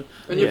aspire to.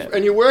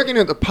 And you're working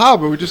at the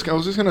pub. I was just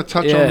going to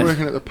touch on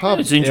working at the pub.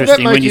 It's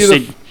interesting when you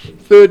said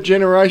third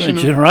generation.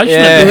 At the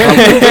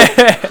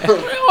pub.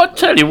 Well, I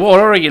tell you what,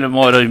 I reckon it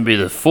might even be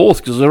the fourth,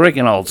 because I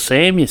reckon old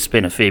Sam, you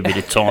spent a fair bit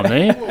of time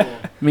there.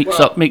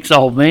 Mix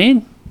old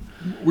man.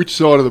 Which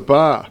side of the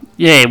bar?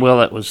 Yeah, well,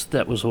 that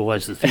was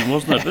always the thing,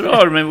 wasn't it? But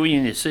I remember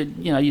when you said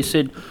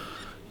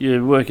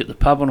you work at the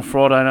pub on a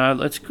Friday night.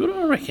 That's good.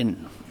 I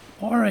reckon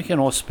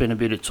I spent a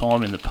bit of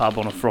time in the pub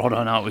on a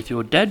Friday night with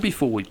your dad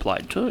before we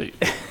played too.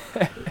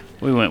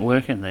 We weren't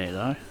working there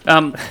though.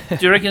 Do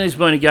you reckon there's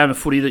been a game of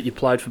footy that you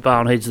played for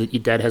Barnheads that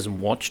your dad hasn't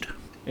watched?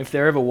 If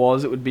there ever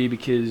was, it would be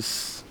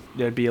because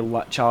there'd be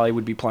Charlie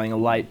would be playing a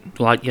late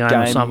game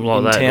or something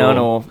like that, town,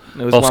 or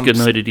there was Oscar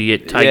needed to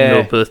get taken to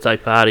a birthday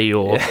party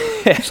or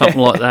something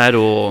like that,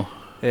 or.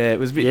 Yeah, it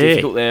was a bit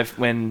difficult there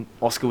when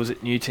Oscar was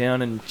at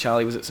Newtown and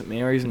Charlie was at St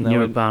Mary's. And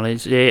at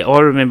Barnheads. Yeah, I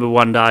remember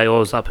one day I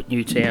was up at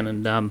Newtown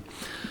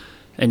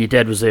and your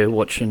dad was there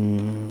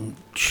watching.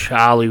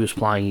 Charlie was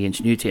playing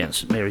against Newtown,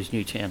 St Mary's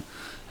Newtown,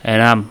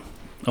 and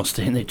I was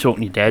standing there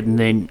talking to your dad, and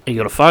then he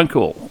got a phone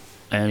call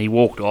and he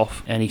walked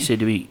off and he said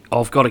to me,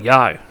 "I've got to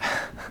go."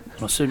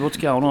 And I said, "What's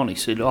going on?" He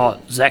said,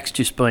 "Oh, Zach's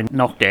just been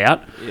knocked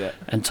out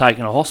and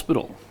taken to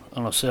hospital."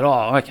 And I said,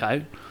 "Oh,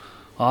 okay.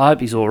 I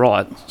hope he's all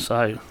right."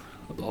 So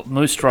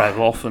Moose drove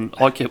off, and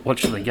I kept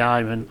watching the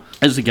game. And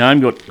as the game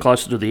got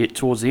closer to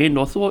towards the end,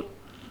 I thought,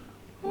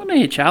 "I wonder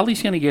how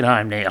Charlie's going to get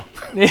home now."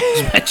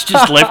 Matt's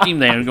just left him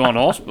there and gone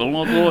to hospital.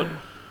 And I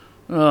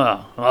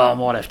thought, I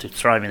might have to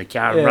throw him in the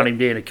car and run him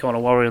down to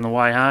Conowari on the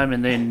way home.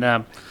 And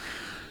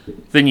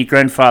then your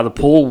grandfather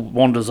Paul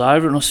wanders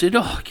over, and I said,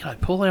 "Oh,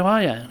 g'day Paul, how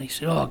are you?" And he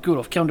said, "Oh, good,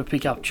 I've come to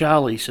pick up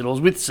Charlie." He said, "I was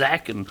with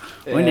Zach and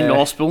went into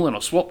hospital, and I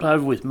swapped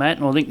over with Matt."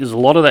 And I think there's a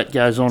lot of that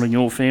goes on in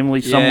your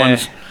family.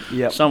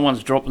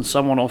 Someone's dropping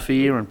someone off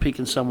here and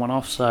picking someone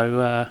off, so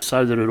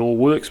that it all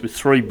works with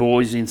three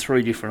boys in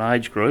three different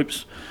age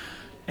groups,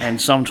 and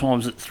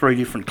sometimes at three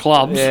different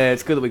clubs. Yeah,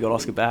 it's good that we got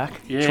Oscar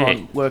back. Yeah,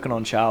 working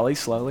on Charlie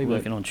slowly.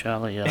 Working on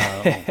Charlie.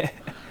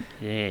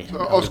 Yeah. So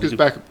Oscar's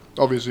back,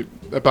 obviously,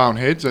 at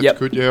Barnheads. That's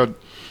good. Yeah,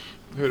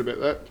 I heard about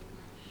that.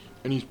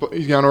 And he's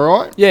going all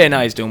right? Yeah,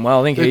 no, he's doing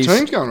well. I think their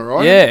team's going all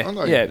right, aren't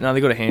they? Yeah. No,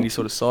 they've got a handy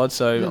sort of side.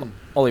 So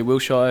Ollie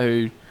Wilshire,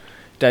 who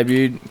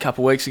debuted a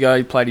couple of weeks ago,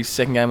 he played his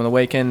second game on the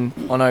weekend.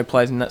 I know he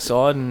plays in that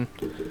side, and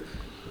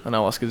I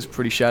know Oscar's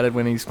pretty shattered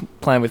when he's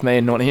playing with me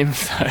and not him.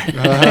 So.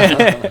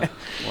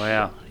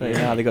 Wow.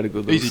 Yeah, they got a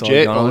good little He's side a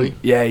jet, going on. Ollie.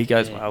 Yeah, he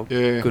goes well.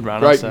 Yeah, good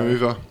runner. Great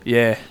mover.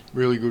 Yeah.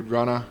 Really good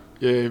runner.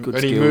 Yeah, good and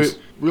skills. he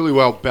really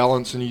well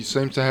balanced, and he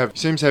seems to have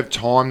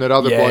time that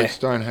other blokes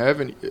don't have.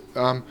 And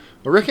I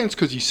reckon it's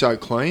because he's so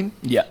clean.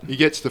 Yeah, he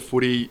gets the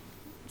footy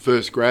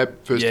first grab,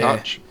 first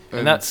touch,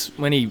 and that's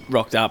when he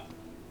rocked up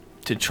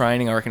to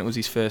training. I reckon it was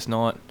his first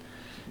night.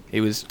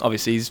 He was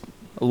he's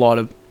a lot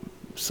of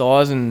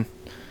size, and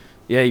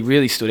he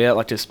really stood out.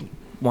 Like just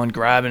one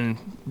grab and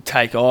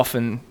take off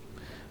and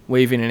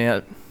weave in and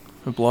out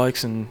of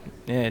blokes, and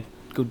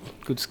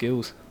good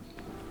skills.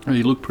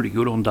 He looked pretty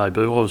good on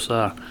debut. I was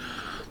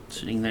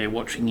sitting there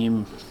watching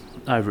him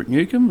over at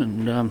Newcombe,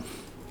 and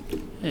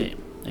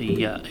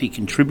he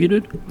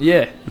contributed.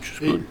 Yeah, which is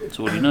good. That's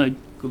all you need.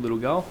 Good little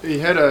goal. He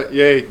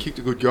kicked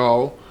a good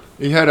goal.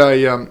 He had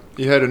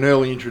an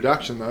early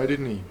introduction though,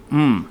 didn't he?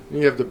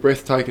 He had the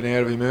breath taken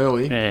out of him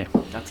early. Yeah,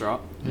 that's right.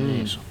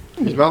 Yes.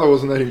 His mother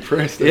wasn't that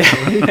impressed,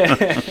 actually.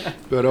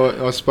 But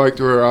I spoke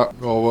to her.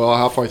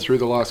 Halfway through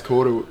the last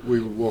quarter, we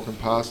were walking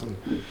past,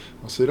 and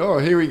I said, "Oh,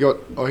 here we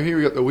got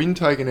the wind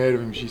taken out of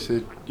him." She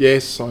said,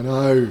 "Yes, I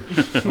know."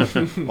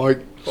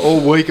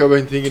 All week I've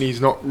been thinking he's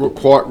not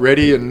quite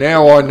ready, and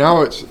now I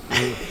know it's.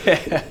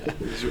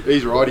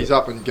 He's right. He's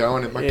up and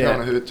going. It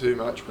can't hurt too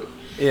much, but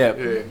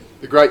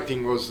the great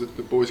thing was that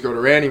the boys got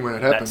around him when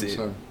it happened. That's it.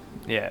 So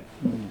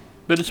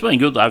but it's been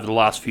good over the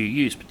last few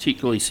years,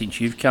 particularly since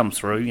you've come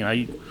through.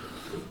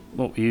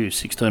 What were you,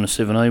 16 or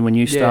 17 when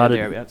you started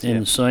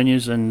in the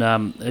seniors? And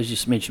as you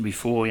mentioned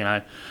before,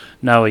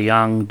 Noah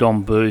Young,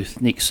 Dom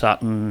Booth, Nick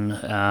Sutton,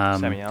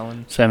 Sammy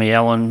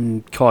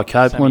Allen, Kai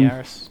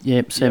Copeland,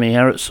 Sammy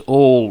Harris,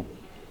 all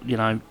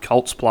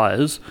Colts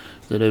players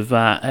that have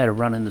had a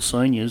run in the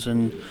seniors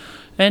and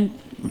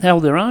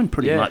held their own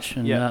pretty much.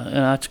 And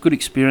it's a good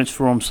experience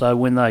for them. So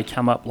when they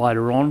come up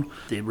later on,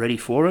 they're ready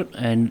for it,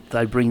 and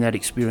they bring that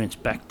experience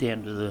back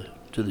down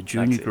to the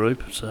junior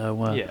group.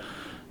 So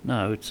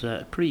no, it's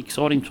a pretty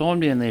exciting time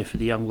down there for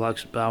the young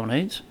blokes at Barwon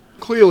Heads.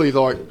 Clearly,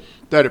 like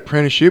that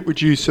apprenticeship,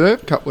 which you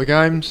served, a couple of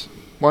games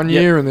one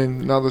year and then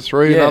another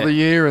three another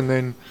year, and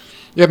then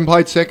you haven't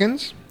played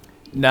seconds?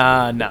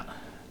 Nah.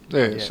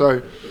 Yeah,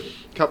 so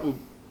a couple,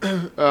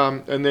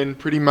 and then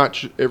pretty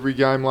much every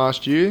game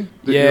last year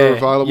that you were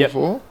available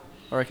for?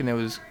 I reckon I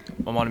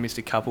might have missed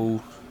a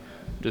couple,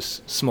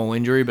 just small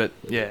injury, but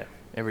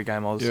every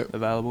game I was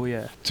available,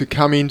 To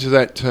come into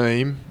that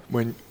team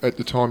when at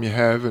the time you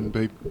have and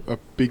be a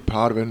big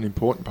part of it, an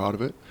important part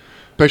of it,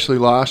 especially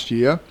last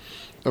year,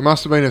 It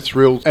must have been a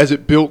thrill as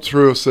it built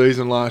through a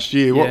season last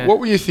year. Yeah. What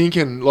were you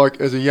thinking,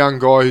 like, as a young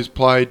guy who's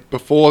played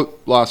before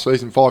last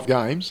season 5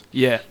 games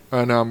Yeah.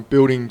 and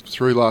building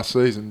through last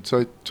season?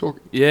 So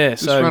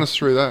just run us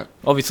through that.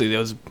 Obviously there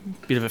was a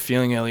bit of a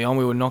feeling early on.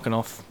 We were knocking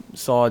off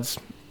sides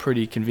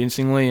pretty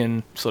convincingly,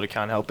 and sort of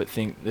can't help but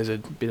think there's a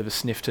bit of a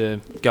sniff to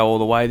go all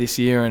the way this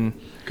year. And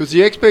Because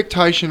the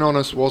expectation on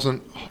us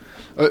wasn't...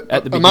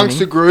 At the amongst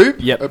the beginning. group,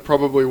 Yep. it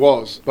probably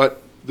was.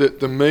 But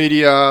the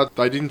media,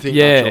 they didn't think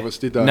yeah, much of us,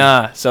 did they?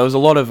 Nah. So it was a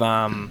lot of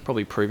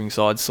probably proving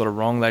sides sort of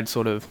wrong. They'd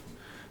sort of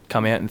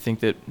come out and think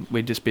that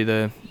we'd just be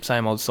the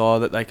same old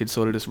side that they could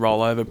sort of just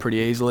roll over pretty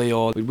easily,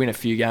 or we'd win a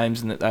few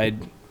games and that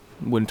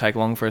wouldn't take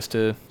long for us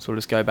to sort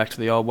of just go back to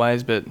the old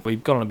ways. But we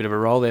got on a bit of a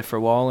roll there for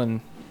a while, and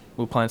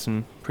we were playing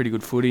some pretty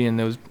good footy, and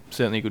there was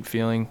certainly a good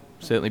feeling,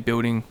 certainly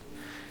building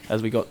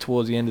as we got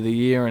towards the end of the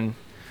year. And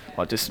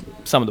like just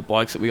some of the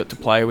blokes that we got to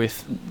play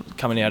with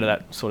coming out of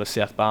that sort of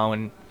South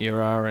Barwon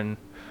era, and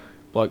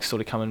blokes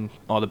sort of coming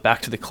either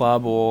back to the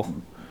club or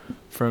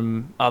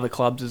from other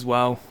clubs as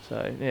well.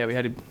 So yeah, we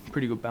had a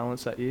pretty good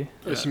balance that year.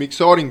 There's some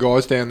exciting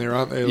guys down there,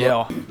 aren't there? Yeah.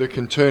 Like, that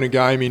can turn a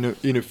game in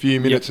a few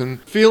minutes. Yep.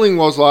 And feeling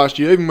was last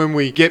year, even when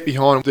we get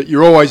behind, that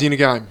you're always in a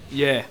game.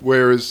 Yeah.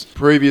 Whereas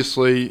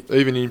previously,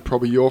 even in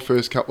probably your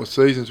first couple of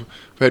seasons, we've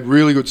had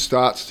really good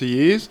starts to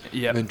years,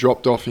 Yep. and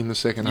dropped off in the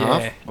second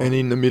half. And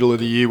in the middle of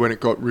the year, when it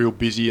got real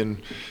busy and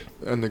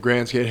the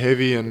grounds get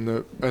heavy and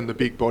the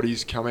big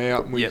bodies come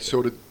out, and we Yep.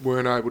 sort of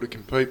weren't able to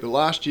compete. But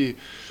last year,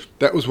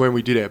 that was when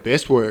we did our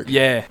best work.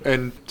 Yeah.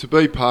 And to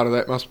be part of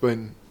that must have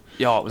been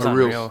Yeah, it was a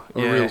unreal.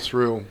 real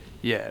thrill.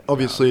 Yeah.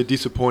 Obviously a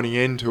disappointing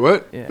end to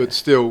it, Yeah. but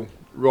still,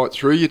 right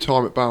through your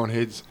time at Bowen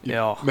Heads, you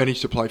Yeah.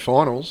 managed to play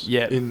finals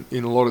Yeah. in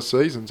a lot of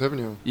seasons, haven't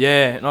you?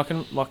 Yeah, and I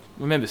can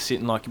remember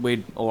sitting our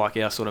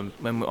sort of,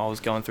 when I was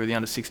going through the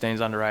under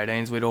 16s, under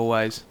 18s, we'd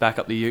always back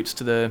up the Utes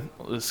to the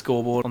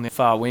scoreboard on the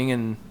far wing,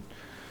 and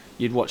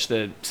you'd watch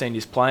the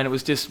seniors play, and it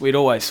was just, we'd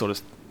always sort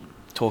of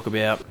talk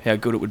about how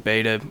good it would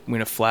be to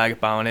win a flag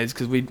at Bowen Heads,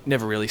 because we'd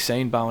never really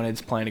seen Bowen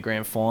Heads play in a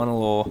grand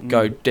final or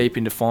go deep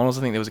into finals.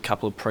 I think there was a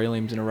couple of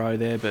prelims in a row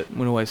there, but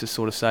we'd always just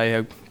sort of say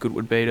how good it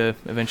would be to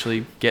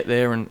eventually get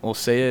there or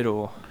see it,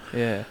 or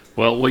yeah.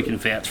 Well, we can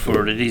vouch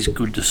for it. It is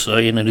good to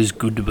see, and it is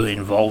good to be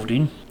involved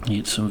in. You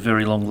get some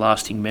very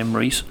long-lasting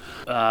memories.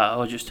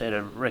 I just had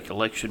a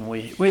recollection.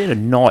 We had a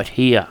night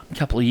here a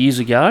couple of years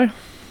ago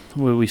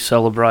where we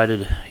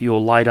celebrated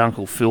your late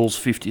Uncle Phil's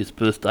 50th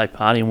birthday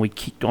party, and we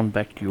kicked on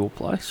back to your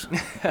place. Do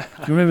you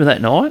remember that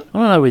night? I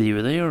don't know whether you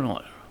were there or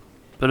not.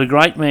 But a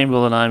great man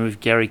by the name of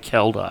Gary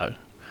Caldo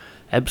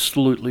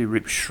absolutely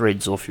ripped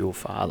shreds off your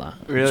father.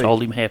 Really?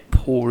 Told him how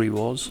poor he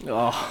was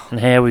Oh. and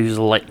how he was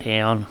let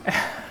down.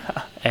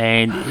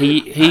 And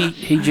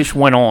he just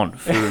went on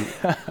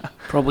for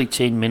probably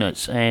 10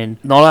 minutes.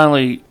 And not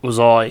only was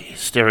I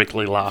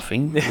hysterically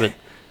laughing, but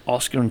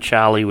Oscar and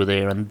Charlie were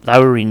there, and they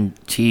were in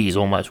tears,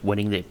 almost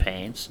wetting their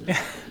pants.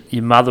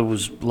 Your mother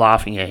was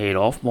laughing her head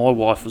off. My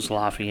wife was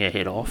laughing her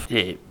head off.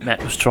 Yeah,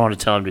 Matt was trying to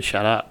tell him to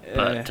shut up.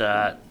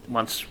 But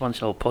once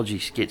old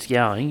Podgy gets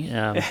going...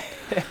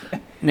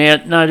 Now,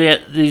 no doubt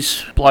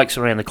there's blokes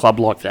around the club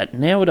like that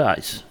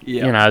nowadays,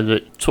 Yeah. you know,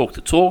 that talk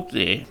the talk,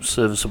 they're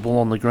serviceable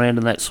on the ground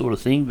and that sort of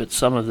thing, but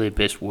some of their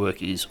best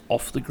work is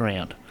off the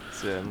ground.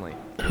 Certainly.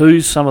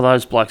 Who's some of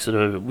those blokes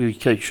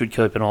that should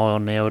keep an eye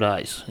on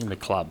nowadays in the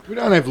club? We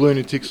don't have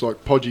lunatics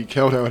like Podgy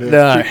Caldo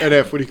No. at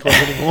our footy club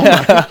anymore.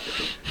 Mate.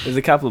 There's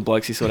a couple of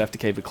blokes you sort of have to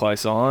keep a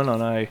close eye on. I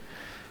know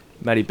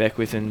Matty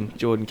Beckwith and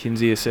Jordan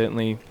Kinsey are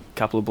certainly a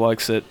couple of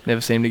blokes that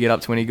never seem to get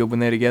up to any good when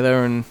they're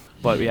together, and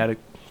like we had a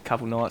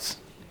couple nights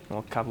or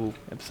a couple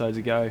episodes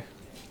ago,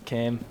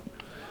 Cam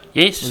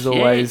Yes, was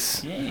always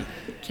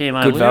Cam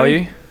good O'Leary.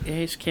 value.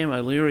 Yes, Cam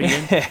O'Leary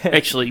again.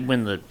 Actually,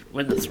 when the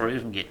three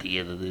of them get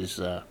together,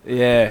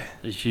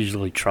 there's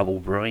usually trouble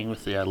brewing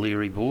with the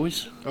O'Leary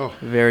boys. Oh,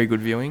 Very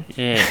good viewing.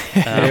 Yeah,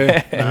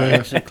 no,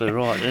 exactly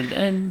right.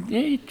 And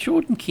yeah,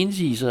 Jordan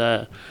Kinsey's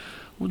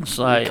wouldn't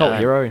say Cult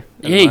hero.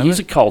 at the Yeah, he's moment.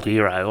 a cult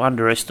hero,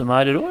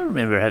 underestimated. I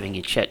remember having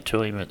a chat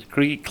to him at the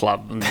cricket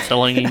club and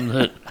telling him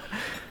that,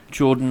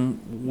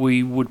 Jordan,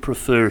 we would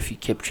prefer if you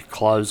kept your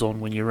clothes on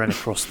when you ran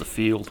across the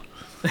field.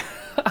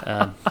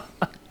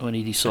 When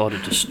he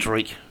decided to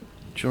streak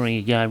during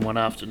a game one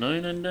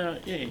afternoon,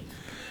 and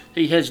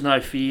he has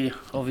no fear,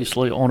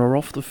 obviously, on or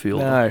off the field.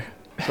 No.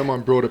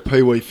 someone brought a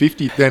Pee-wee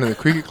 50 down to the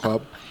cricket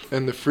club,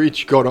 and the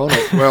fridge got on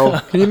it. Well,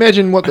 can you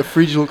imagine what the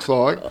fridge looks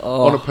like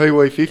on a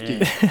Pee-wee 50?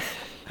 Yeah.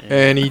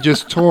 And he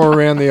just tore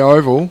around the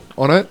oval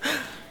on it,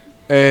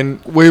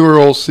 and we were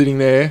all sitting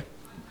there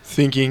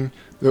thinking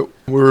that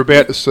we were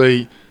about to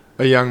see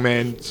a young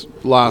man's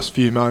last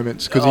few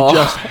moments, because he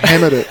just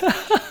hammered it,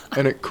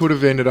 and it could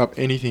have ended up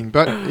anything.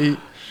 But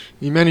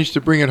he managed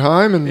to bring it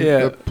home, and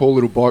the poor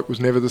little bloke was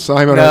never the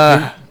same. I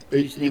don't think.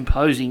 He's an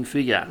imposing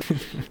figure.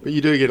 But you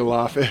do get a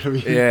laugh out of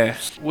him. Yeah.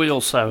 We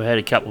also had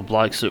a couple of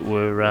blokes that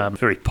were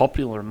very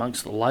popular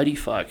amongst the lady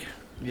folk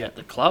at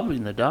the club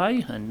in the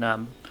day, and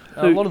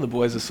A lot of the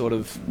boys are sort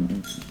of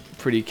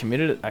pretty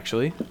committed,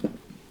 actually.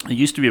 there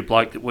used to be a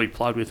bloke that we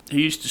played with.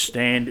 He used to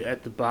stand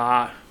at the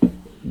bar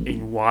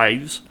in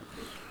Waves.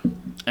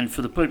 And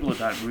for the people that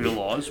don't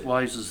realise,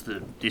 Waves is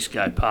the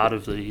disco part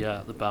of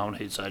the Bowen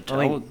Heads Hotel.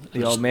 I think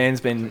the old man's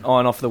been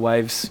eyeing off the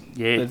Waves,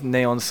 Yeah. the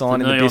neon sign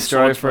The in the neon bistro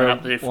sign's for been a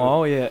up there for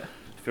while, yeah.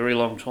 very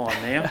long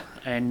time now.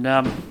 And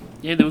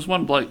there was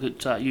one bloke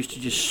that used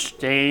to just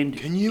stand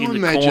Can you in the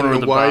imagine corner of the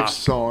the bar. Waves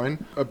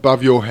sign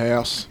above your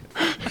house?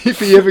 If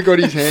he ever got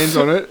his hands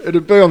on it,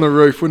 it'd be on the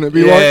roof, wouldn't it?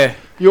 Be Yeah. like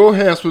your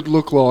house would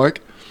look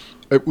like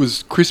it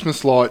was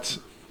Christmas lights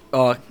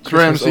Oh,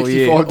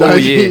 365 all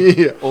days year. a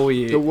year. All The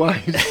year.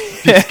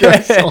 Waves disco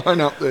sign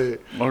up there.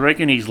 I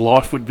reckon his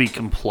life would be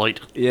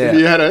complete. Yeah. Did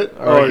he had it?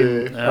 I Oh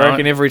reckon- yeah. I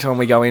reckon every time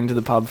we go into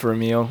the pub for a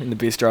meal in the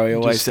bistro, he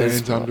always Just says,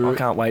 stands under I it.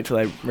 can't wait till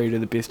they redo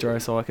the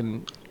bistro so I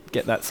can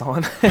get that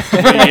sign.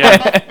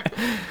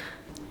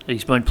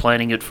 He's been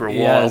planning it for a He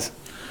while. has.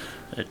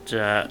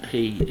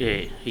 He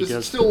Does it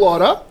does. still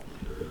light up?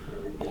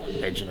 I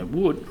imagine it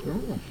would.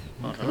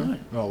 I don't know.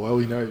 Oh well,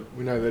 we know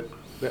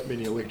that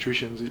many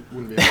electricians, it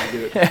wouldn't be able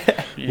to get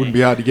it. Yeah. Wouldn't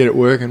be hard to get it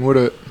working, would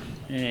it?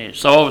 Yeah,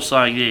 so I was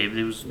saying,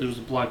 there was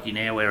a bloke in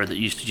our area that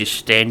used to just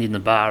stand in the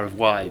bar of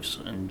Waves,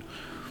 and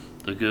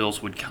the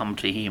girls would come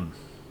to him.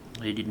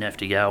 He didn't have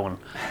to go and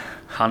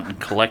hunt and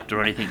collect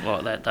or anything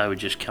like that. They would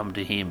just come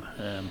to him.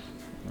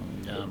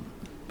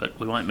 But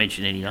we won't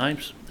mention any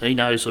names. He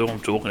knows who I'm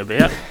talking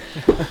about.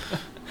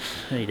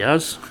 He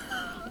does.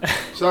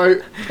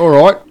 So, all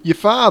right, your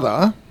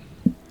father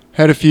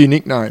had a few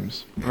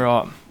nicknames.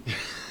 Right.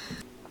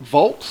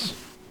 Volts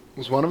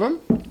was one of them.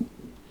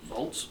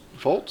 Volts.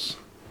 Volts.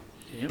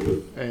 Yep.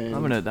 I And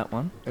haven't heard that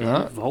one.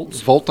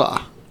 Volts.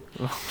 Volta.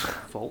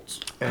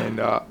 Volts. And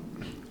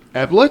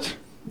Ablett.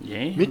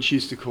 Yeah. Mitch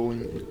used to call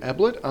him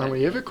Ablett.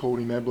 Only ever called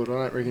him Ablett. I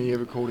don't reckon he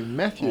ever called him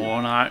Matthew.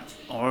 Oh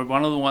no.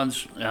 One of the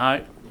ones,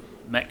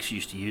 Max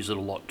used to use it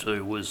a lot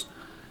too, was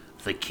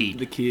the kid.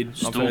 The kid. I've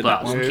Still heard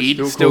that does. one.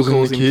 Kid. Still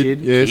calls him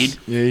kid. Yes, Kid.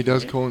 yeah, he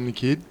does call him the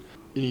kid.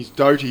 In his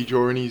dotage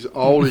or in his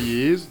older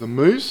years, the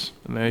Moose.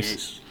 The moose.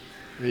 Yes.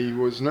 He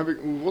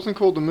wasn't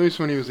called the Moose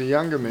when he was a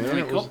younger man. Well, he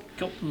It was,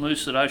 got the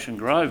Moose at Ocean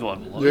Grove, I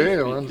believe. Yeah, I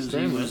because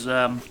understand he was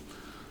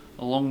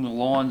along the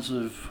lines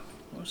of,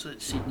 what was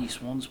that Sydney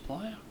Swans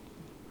player?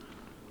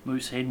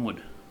 Moose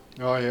Henwood.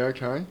 oh yeah,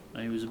 okay.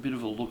 He was a bit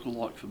of a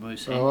lookalike for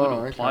Moose Oh, Henwood,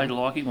 or okay. played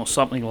like him, or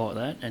something like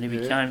that, and he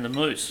Yeah. became the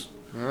Moose.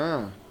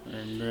 Ah.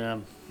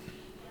 And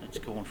it's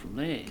gone from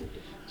there.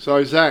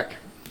 So Zach,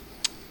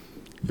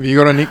 have you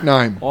got a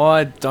nickname?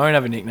 I don't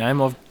have a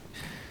nickname.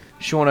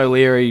 Sean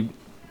O'Leary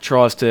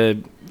tries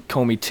to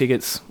call me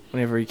Tickets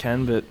whenever he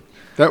can, but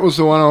That was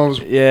the one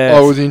I yeah,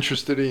 was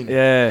interested in.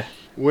 yeah,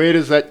 Where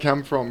does that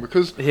come from?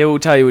 Because he'll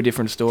tell you a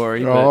different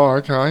story. but oh,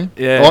 okay.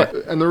 Yeah.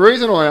 And the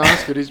reason I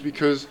ask it is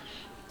because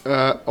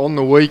on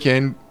the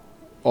weekend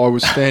I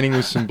was standing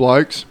with some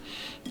blokes,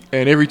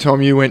 and every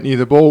time you went near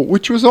the ball,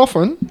 which was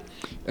often,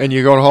 and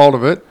you got hold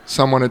of it,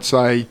 someone would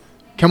say,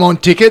 "Come on,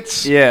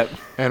 Tickets!" yeah,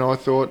 And I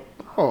thought,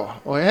 oh,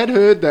 I had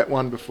heard that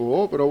one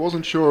before, but I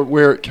wasn't sure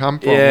where it come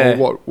from Yeah.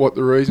 or what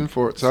the reason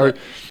for it. So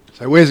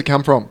where's it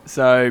come from?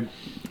 So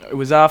it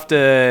was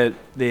after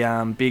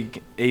the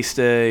big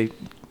Easter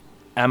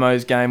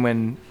Amos game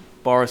when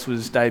Boris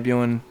was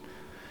debuting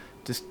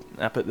just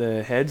up at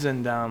the Heads,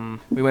 and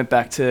we went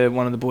back to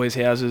one of the boys'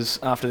 houses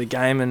after the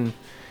game, and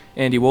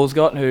Andy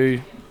Walsgott, who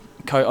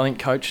I think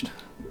coached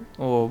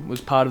or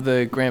was part of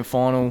the grand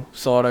final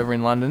side over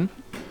in London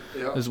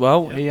as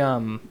well. He,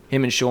 him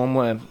and Sean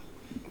were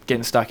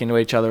getting stuck into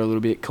each other a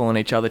little bit, calling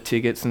each other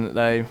Tickets, and that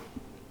they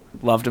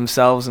loved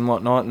themselves and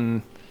whatnot,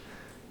 and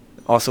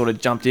I sort of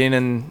jumped in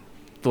and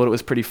thought it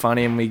was pretty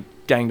funny, and we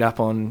ganged up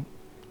on,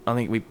 I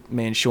think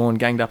me and Sean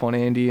ganged up on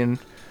Andy, and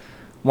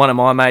one of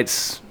my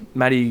mates,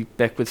 Matty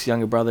Beckwith's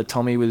younger brother,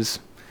 Tommy, was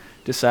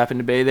just happened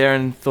to be there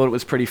and thought it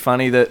was pretty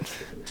funny that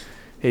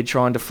he'd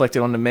try and deflect it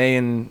onto me,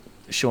 and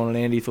Sean and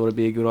Andy thought it'd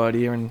be a good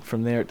idea, and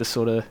from there it just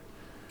sort of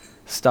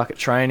stuck at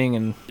training,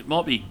 and It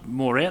might be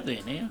more out there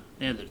now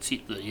that it's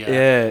hit the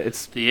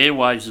it's the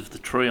airwaves of the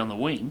tree on the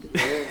wing.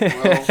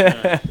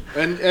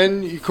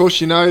 And of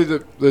course, you know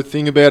the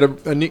thing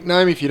about a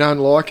nickname, if you don't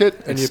like it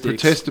and It you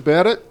sticks. protest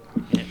about it,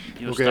 Yeah,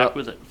 you're Look stuck out.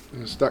 with it.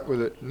 you're stuck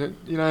with it.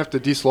 You don't have to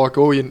dislike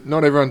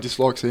not everyone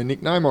dislikes their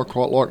nickname. I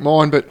quite like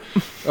mine, but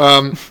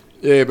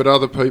but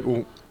other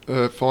people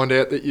find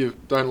out that you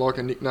don't like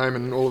a nickname,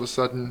 and all of a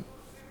sudden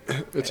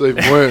it's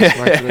even worse.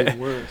 Makes it even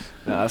worse.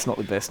 no, that's not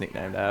the best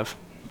nickname to have.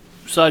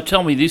 So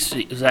tell me this,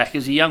 Zach,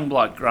 as a young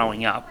bloke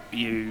growing up,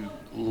 you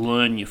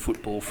learn your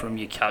football from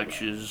your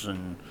coaches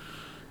and,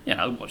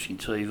 watching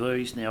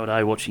TVs,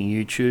 nowadays watching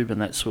YouTube and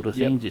that sort of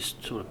thing,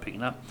 just sort of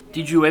picking up.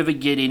 Did you ever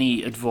get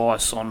any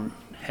advice on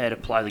how to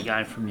play the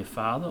game from your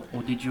father,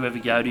 or did you ever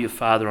go to your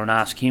father and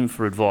ask him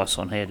for advice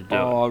on how to do it?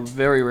 I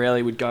very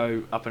rarely would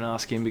go up and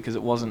ask him, because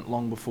it wasn't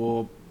long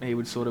before he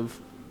would sort of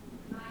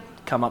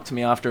come up to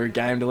me after a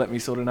game to let me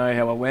sort of know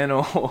how I went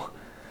or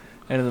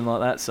anything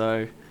like that.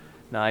 So,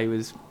 no, he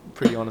was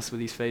pretty honest with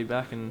his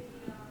feedback and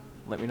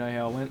let me know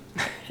how I went.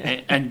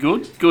 And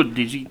good? Did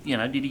did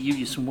he give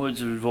you some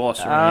words of advice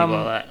or anything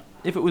like that?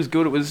 If it was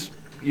good, it was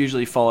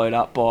usually followed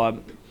up by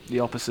the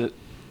opposite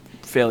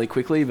fairly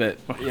quickly, but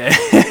yeah.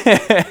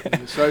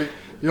 So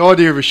The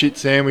idea of a shit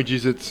sandwich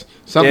is it's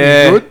something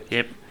Yeah. good,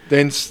 Yep.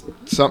 then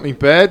something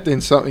bad,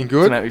 then something To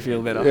good. make me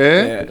feel better.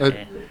 Yeah.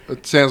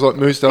 It sounds like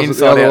Moose does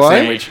Inside it the out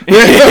other way. sandwich.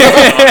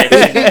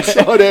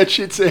 Inside out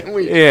shit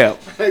sandwich. Yeah.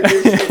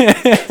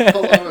 I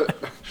love it.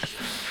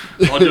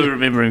 I do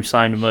remember him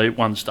saying to me at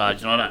one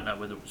stage, and I don't know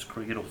whether it was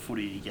cricket or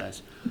footy, he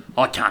goes,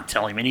 I can't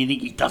tell him anything,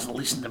 he doesn't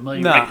listen to me,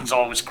 he Nah. reckons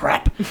I was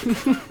crap.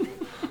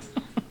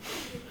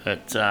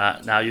 But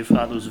no, your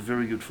father was a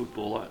very good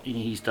footballer in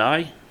his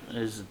day,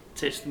 as a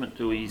testament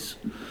to his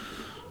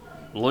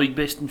league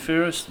best and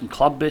fairest, and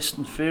club best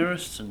and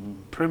fairest,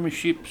 and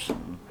premierships,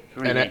 and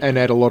everything. And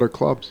had a lot of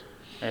clubs.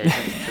 Yeah,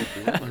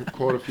 that's true.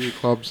 Quite a few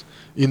clubs.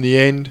 In the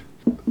end,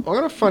 I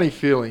got a funny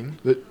feeling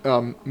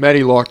that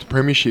Matty liked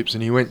premierships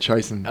and he went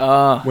chasing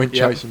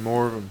chasing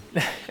more of them.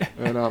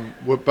 And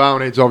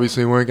Bowenheads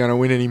obviously weren't going to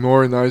win any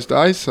more in those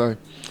days, so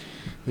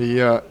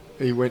he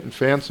went and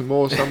found some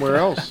more somewhere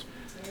else.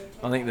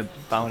 I think the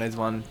Bowenheads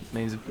one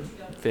means a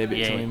fair bit to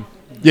Yeah. him.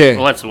 Yeah.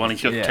 Well, that's the one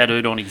he's got Yeah.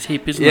 tattooed on his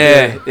hip, isn't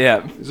Yeah,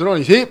 yeah, Is it on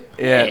his hip?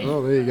 yeah.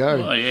 Oh, there you it?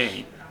 go. Oh, yeah.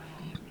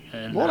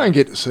 And, Well, I don't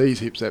get to see his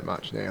hips that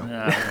much now.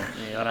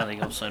 yeah, I don't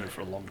think I've seen it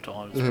for a long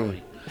time. Mhm.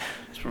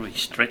 It's probably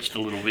stretched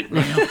a little bit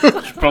now.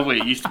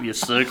 It used to be a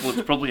circle.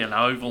 It's probably an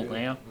oval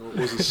now.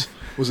 It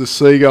was a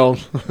seagull.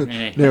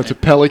 Yeah. Now it's a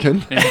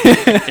pelican.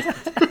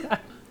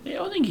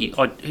 Yeah, I think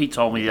he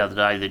told me the other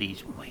day that he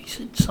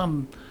said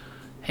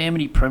how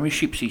many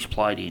premierships he's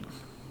played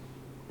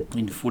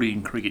in footy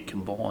and cricket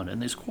combined,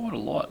 and there's quite a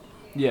lot.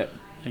 Yeah.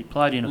 He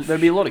played in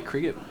There'd be a lot of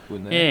cricket,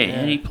 wouldn't yeah, there?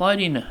 and he played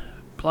in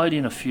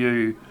a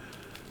few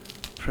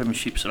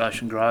premierships at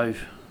Ocean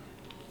Grove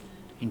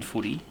in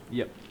footy.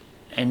 Yep.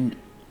 And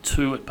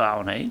 2 at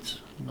Bowenheads,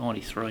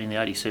 93 and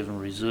the 87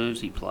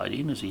 reserves he played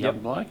in as a young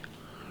Yep. bloke.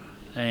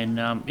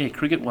 And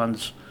cricket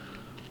ones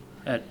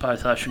at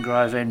both Ocean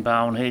Grove and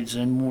Bowenheads,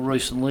 and more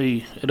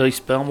recently at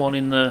East Belmont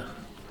in the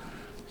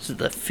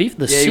fifth,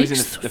 the Yeah, he was in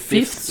sixth, the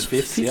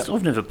fifths, yep.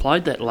 I've never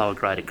played that lower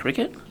grade of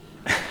cricket.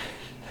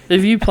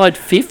 Have you played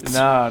fifths?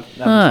 No,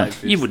 Ah, played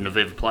fifths. you wouldn't have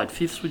ever played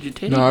fifths, would you,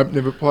 Teddy? No, I've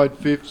never played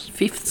fifths.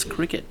 Fifths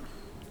cricket.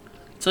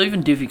 It's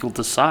even difficult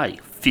to say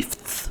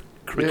fifths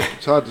Yeah, cricket.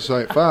 it's hard to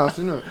say it fast,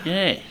 isn't it?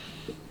 Yeah.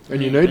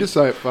 And you need to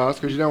say it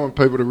fast because you don't want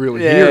people to really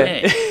hear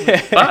it.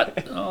 Yeah.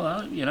 But,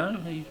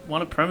 he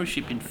won a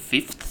premiership in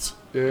fifths.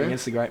 Yeah,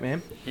 Against the great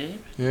man. Yeah.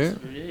 yeah.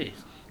 Yeah.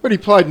 But he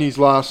played in his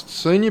last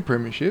senior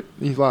premiership,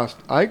 his last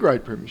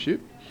A-grade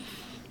premiership,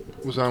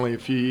 was only a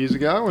few years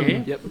ago.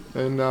 And, Yep.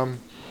 and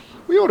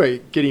we ought to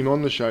get him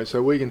on the show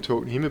so we can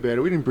talk to him about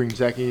it. We didn't bring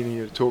Zach in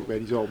here to talk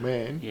about his old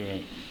man. Yeah.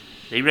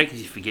 He reckons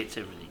he forgets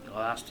everything.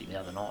 I asked him the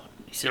other night.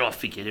 He said, I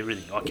forget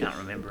everything. I can't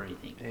remember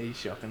anything. Yeah, he's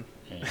shocking.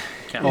 Yeah.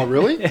 Can't Oh,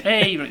 really?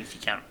 Yeah, he reckons he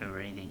can't remember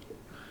anything.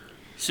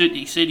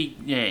 He said,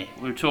 we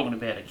were talking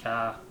about a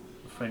car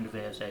a friend of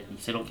ours had, and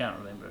he said, I can't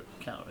remember it.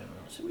 I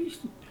said, we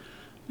used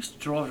to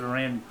drive it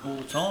around all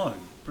the time,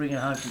 bring it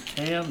home from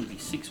town. There'd be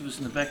 6 of us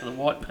in the back of the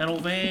white panel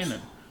van,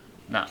 and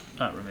no,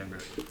 don't remember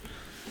it.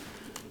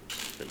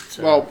 But,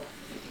 Well,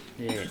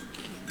 yeah.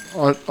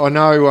 I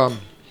know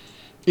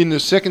in the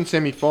second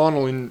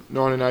semi-final in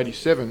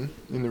 1987,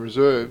 in the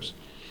reserves,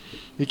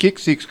 he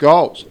kicked 6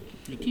 goals.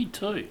 He did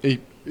too.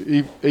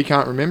 He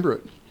can't remember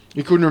it.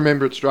 He couldn't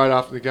remember it straight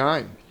after the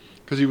game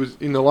because he was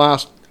in the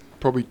last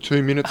probably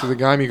 2 minutes of the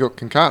game he got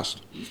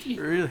concussed.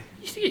 Really?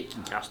 He used to get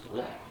concussed a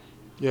lot.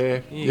 Yeah,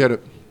 he had a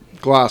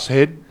glass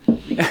head.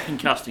 He got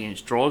concussed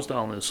against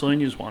Drysdale in the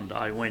seniors one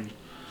day when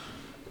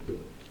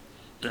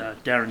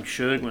Darren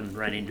Sherwin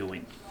ran into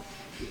him.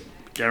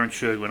 Darren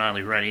Sherwin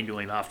only ran into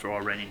him after I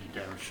ran into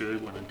Darren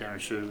Sherwin, and Darren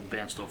Sherwin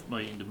bounced off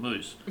me into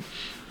Moose.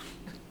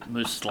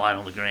 Moose laid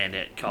on the ground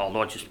out cold.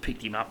 I just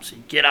picked him up and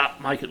said, "Get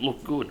up, make it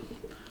look good."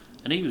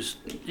 And he was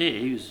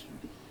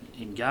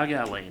in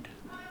Gaga land.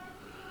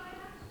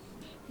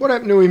 What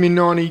happened to him in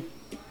 90?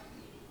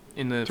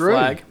 In the Three.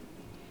 flag.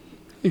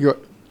 He got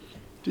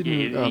Yeah,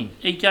 didn't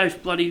he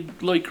gave bloody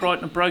Lee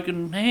Crichton a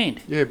broken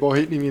hand. by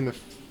hitting him in the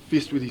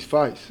fist with his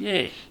face.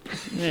 Yeah.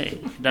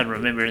 Don't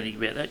remember anything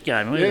about that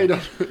game either. Yeah, he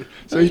does.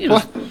 So I he's think,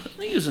 played. I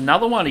think it was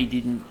another one he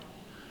didn't.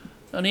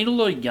 An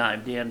interleague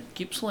game down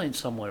Gippsland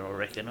somewhere, I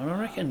reckon. And I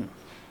reckon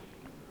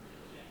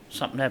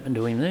something happened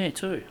to him there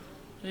too.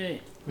 Yeah.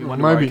 We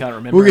wonder why Maybe we can't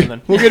remember we'll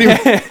anything. we'll get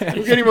him.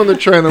 We'll get him on the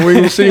train, and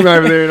we'll sit him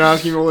over there and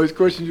ask him all these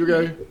questions. You'll go,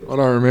 I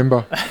don't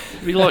remember.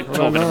 It'd be like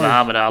talking to know.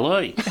 Muhammad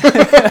Ali.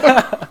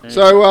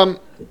 So,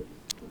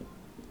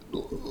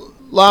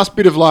 last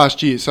bit of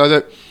last year. So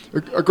that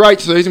a great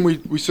season.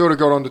 We sort of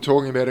got on to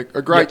talking about it.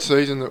 A great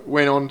season that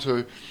went on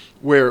to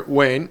where it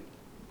went.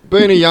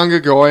 Being a younger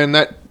guy and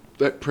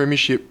that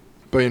premiership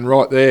being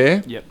right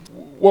there. Yep.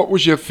 What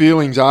was your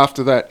feelings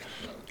after that?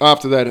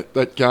 After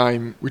that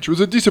game, which was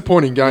a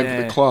disappointing game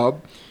for the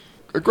club,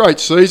 a great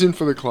season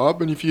for the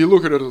club, and if you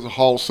look at it as a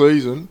whole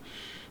season,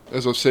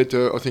 as I said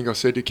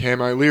to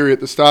Cam O'Leary at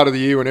the start of the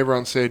year when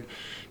everyone said,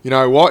 you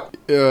know what,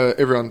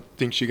 everyone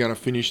thinks you're going to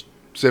finish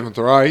 7th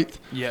or 8th,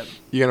 Yep.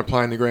 you're going to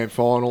play in the grand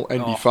final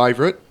and be Oh.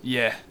 favourite,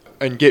 Yeah.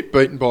 and get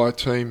beaten by a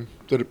team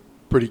that are a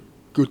pretty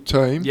good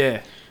team.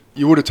 Yeah.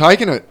 You would have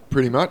taken it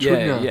pretty much, Yeah,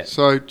 wouldn't you? yeah.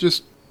 So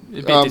just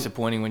a bit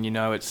disappointing when you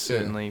know it's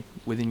certainly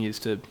within you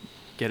to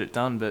get it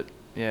done. But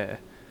yeah,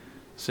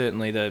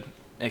 certainly the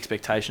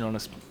expectation on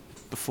us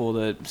before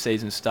the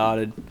season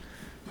started,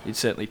 you'd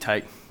certainly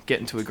take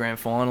getting to a grand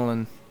final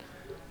and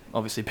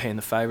obviously being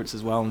the favourites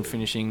as well and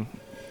finishing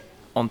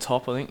on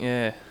top. I think,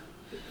 yeah.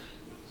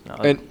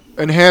 No,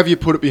 and how have you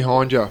put it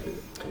behind you?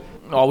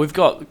 Oh, we've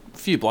got a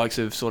few blokes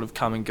who've sort of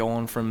come and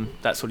gone from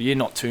that sort of year.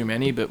 Not too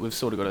many, but we've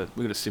sort of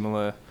got a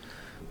similar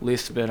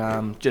list.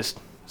 But just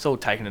sort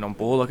of taking it on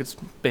board. Like, it's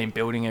been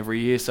building every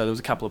year. So there was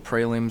a couple of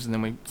prelims, and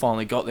then we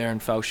finally got there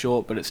and fell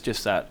short. But it's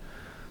just that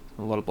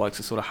a lot of blokes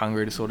are sort of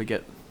hungry to sort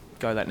of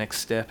go that next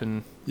step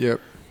and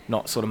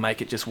not sort of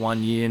make it just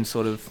 1 year and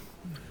sort of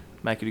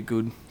make it a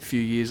good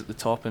few years at the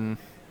top. And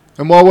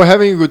while we're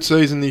having a good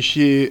season this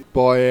year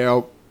by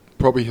our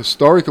probably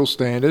historical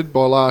standard,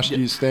 by last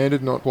year's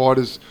standard, not quite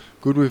as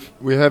good.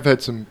 We have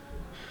had some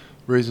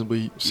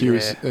reasonably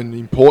serious and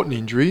important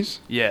injuries.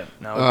 Yeah,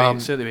 no,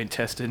 we've certainly been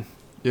tested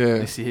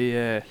this year,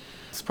 yeah.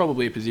 It's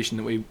probably a position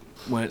that we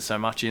weren't so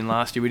much in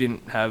last year. We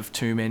didn't have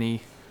too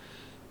many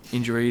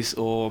injuries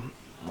or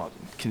like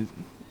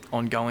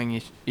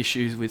ongoing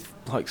issues with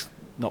blokes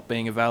not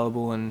being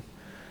available and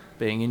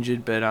being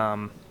injured, but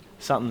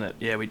something that,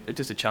 it's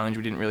just a challenge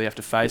we didn't really have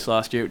to face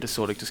last year. It just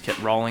sort of just kept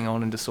rolling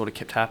on and just sort of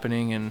kept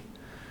happening, and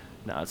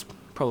it's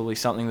probably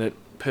something that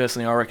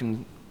personally I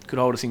reckon could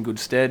hold us in good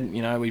stead.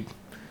 You know, we've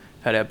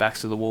had our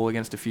backs to the wall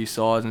against a few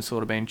sides and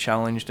sort of been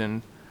challenged,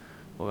 and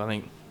I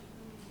think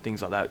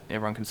things like that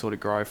everyone can sort of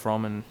grow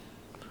from.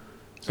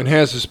 And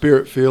how's the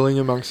spirit feeling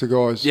amongst the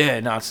guys? Yeah,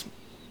 no, it's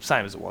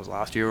same as it was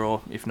last year,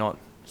 or if not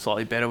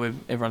slightly better.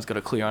 Everyone's got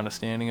a clear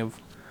understanding of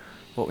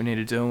what we need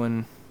to do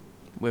and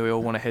where we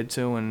all want to head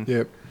to,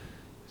 and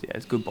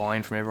it's good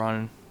buy-in from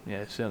everyone,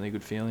 and certainly a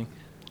good feeling.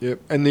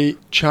 And the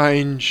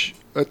change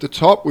at the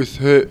top with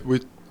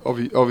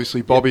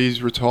obviously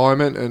Bobby's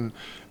retirement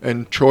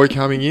and Troy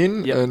coming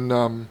in,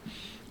 and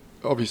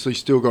obviously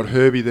still got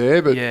Herbie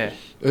there,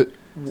 but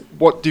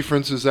what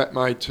difference has that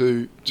made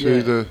to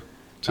the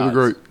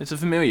group? It's a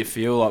familiar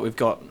feel. Like, we've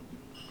got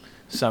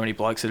so many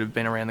blokes that have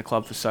been around the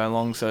club for so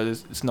long, so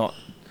it's not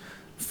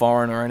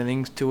foreign or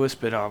anything to us,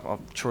 but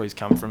Troy's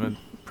come from a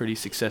pretty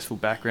successful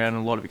background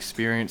and a lot of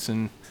experience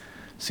and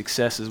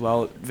success as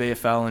well at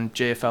VFL and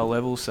GFL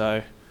level,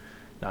 so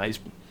he's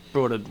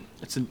brought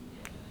it's a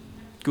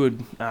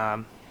good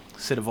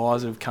set of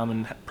eyes that have come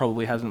and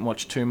probably hasn't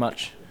watched too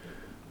much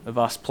of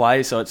us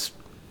play, so it's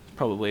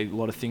probably a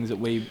lot of things that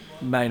we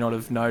may not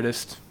have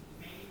noticed.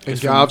 And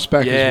Garv's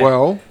back as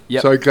well.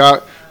 So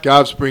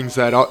Garv's brings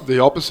that the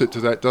opposite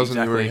to that,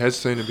 doesn't he? Where he has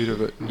seen a bit of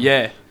it.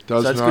 So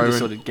it's good to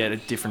sort of get a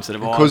different set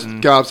of eyes.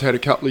 Because Garv's had a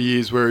couple of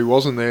years where he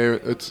wasn't there,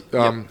 it's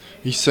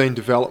he's seen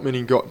development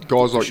in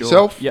guys like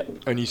yourself,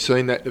 and he's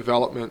seen that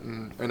development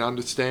and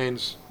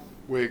understands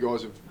where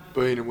guys have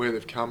been and where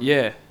they've come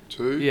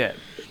to.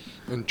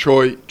 And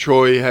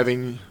Troy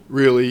having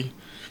really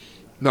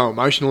no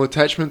emotional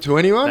attachment to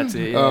anyone. That's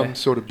it,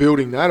 sort of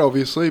building that,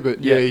 obviously, but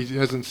he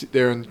hasn't sit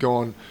there and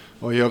gone,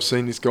 I've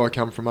seen this guy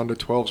come from under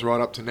 12s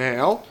right up to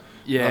now.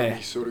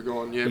 He's sort of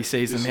gone, he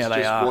sees them how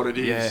they are. What it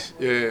is.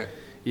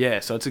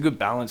 So it's a good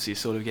balance. You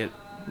sort of get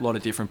a lot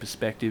of different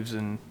perspectives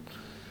and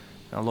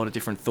a lot of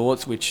different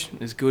thoughts, which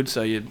is good.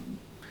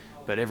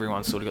 But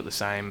everyone's sort of got the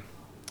same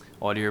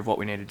idea of what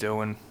we need to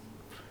do and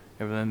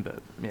everything.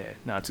 But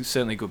it's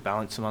certainly a good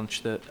balance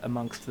amongst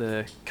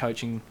the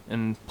coaching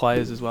and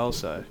players as well.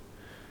 So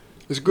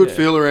there's a good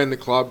feel around the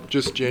club,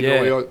 just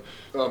generally.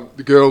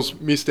 The girls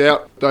missed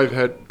out.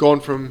 They've gone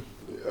from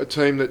a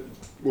team that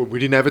we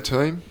didn't have a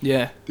team.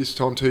 This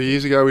time 2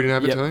 years ago we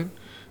didn't have a team,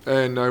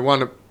 and they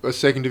won a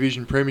second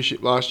division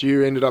premiership last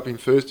year. Ended up in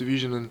first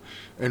division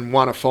and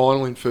won a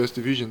final in first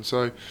division.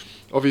 So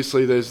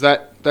obviously there's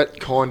that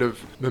kind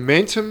of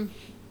momentum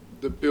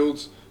that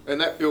builds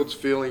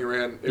feeling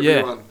around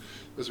everyone.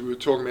 As we were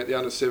talking about the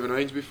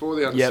under-17s before,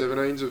 the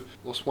under-17s have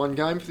lost one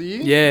game for the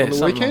year on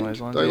the weekend.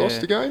 They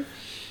lost a game.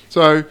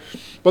 So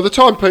by the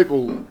time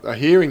people are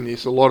hearing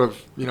this, a lot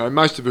of,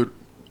 most of it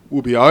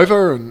will be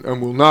over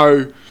and we'll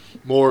know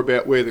more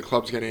about where the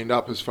club's going to end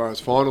up as far as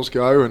finals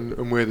go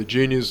and where the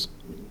juniors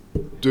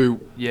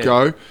do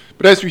go.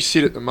 But as we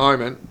sit at the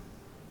moment,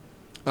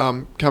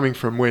 coming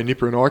from where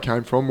Nipper and I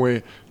came from,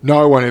 where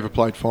no one ever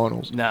played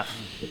finals.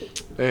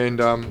 And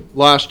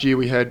last year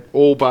we had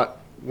all but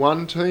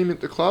one team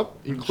at the club,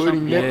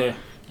 including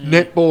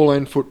netball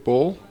and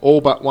football, all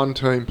but one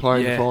team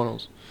playing the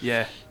finals.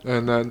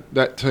 And then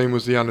that team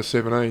was the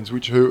under-17s,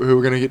 who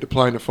are going to get to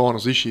play in the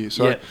finals this year.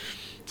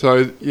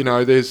 So,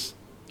 there's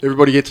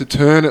everybody gets a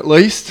turn at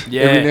least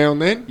every now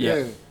and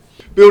then.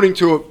 Building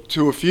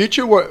to a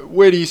future.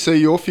 Where do you see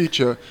your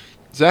future,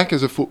 Zach,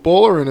 as a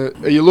footballer?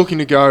 And are you looking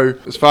to go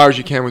as far as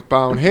you can with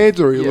Bowen Heads,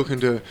 or are you looking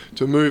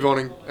to move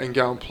on and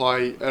go and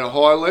play at a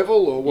higher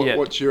level, or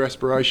what's your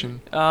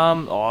aspiration?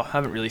 I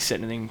haven't really set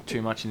anything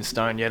too much in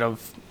stone yet.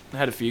 I've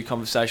had a few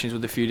conversations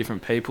with a few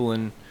different people,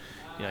 and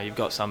you've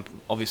got some.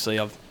 Obviously,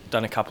 I've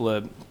done a couple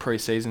of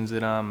pre-seasons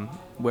at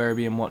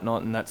Werribee and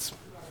whatnot, and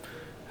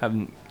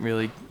haven't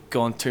really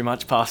gone too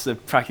much past the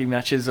tracking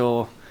matches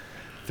or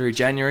through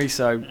January.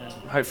 So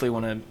hopefully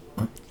want to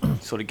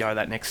sort of go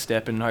that next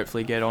step and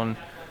hopefully get on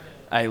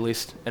a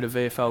list at a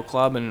VFL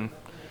club. And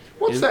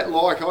what's that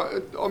like?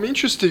 I'm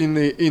interested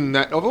in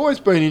that. I've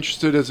always been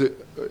interested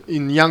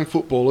in young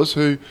footballers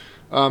who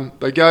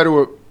they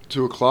go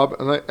to a club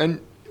and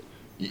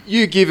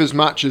you give as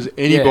much as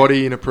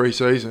anybody in a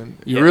pre-season.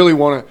 You really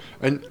want to,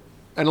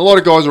 and a lot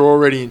of guys are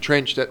already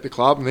entrenched at the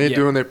club and they're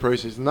doing their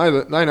pre-season.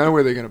 They know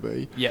where they're going to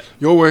be. Yep.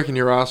 You're working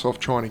your ass off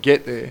trying to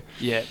get there.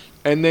 Yeah.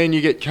 And then you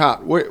get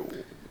cut.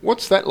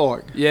 What's that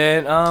like?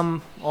 Yeah,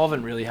 I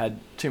haven't really had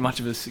too much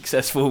of a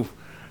successful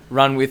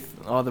run with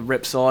either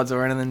rep sides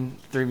or anything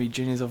through my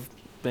juniors. I've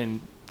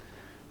been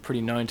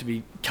pretty known to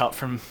be cut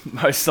from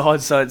most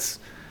sides, so it's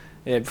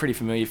pretty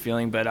familiar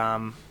feeling. But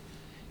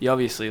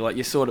obviously, like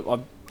I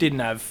didn't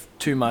have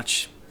too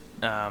much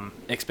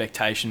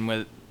expectation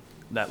whether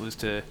that was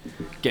to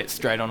get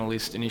straight on a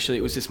list initially.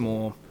 It was just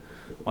more,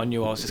 I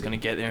knew I was just going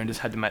to get there and just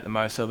had to make the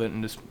most of it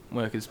and just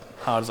work as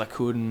hard as I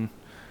could. And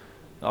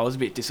I was a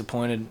bit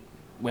disappointed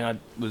when I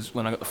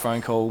got the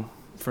phone call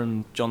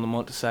from John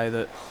Lamont to say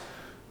that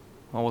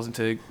I wasn't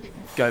to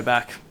go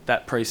back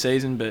that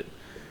pre-season, but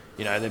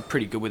they're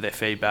pretty good with their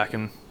feedback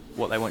and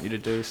what they want you to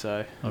do.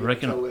 So I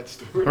reckon I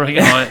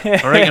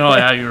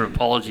owe your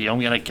apology. I'm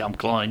going to come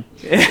clean.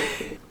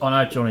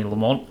 I know Johnny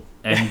Lamont,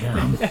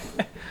 and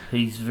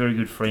he's a very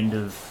good friend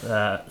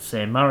of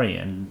Sam Murray,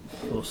 and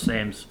of course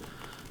Sam's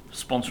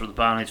sponsor of the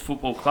Barnheads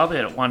Football Club out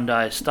at One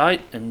Day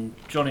Estate, and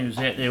Johnny was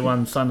out there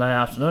one Sunday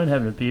afternoon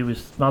having a beer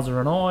with Muzzer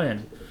and I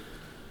and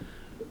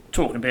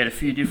talking about a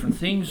few different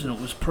things, and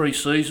it was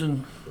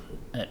pre-season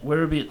at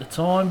Werribee at the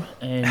time,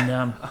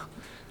 and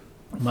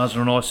Muzzer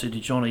and I said to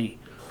Johnny,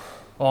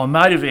 a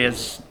mate of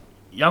ours,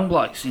 young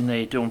blokes in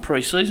there doing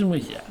pre-season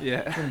with you.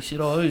 Yeah. And he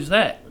said, who's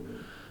that?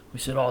 We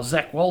said,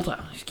 Zach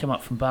Walter. He's come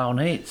up from Bowen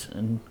Heads.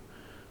 And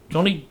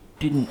Johnny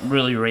didn't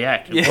really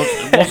react. It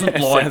wasn't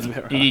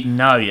like he didn't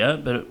know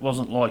you, but it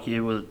wasn't like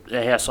you were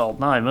a household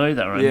name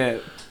either.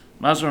 And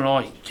Muzzer and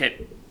I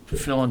kept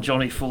filling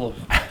Johnny full of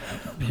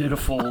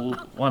beautiful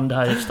One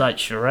Day Estate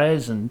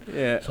Shiraz, and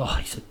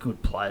he's a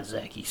good player,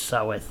 Zach. He's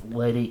so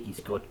athletic. He's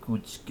got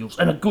good skills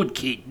and a good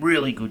kid,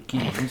 really good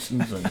kid. He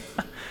listens, and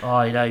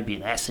he'd be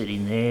an asset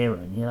in there,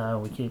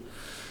 and we keep.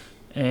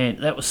 And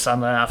that was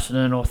Sunday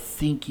afternoon. I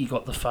think you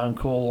got the phone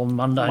call on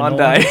Monday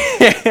night.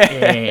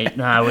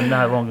 We're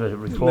no longer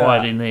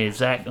required in there,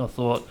 Zach. And I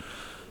thought,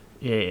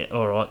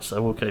 all right,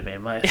 so we'll keep our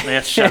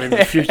mouth shut in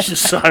the future.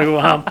 So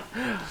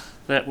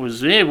that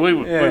was we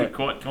were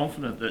quite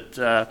confident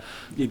that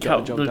you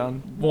got the job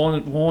done.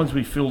 Wines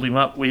we filled him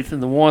up with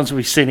and the wines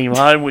we sent him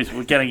home with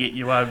were going to get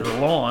you over the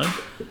line,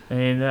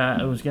 and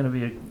it was going to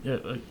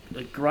be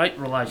a great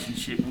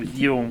relationship with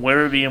you and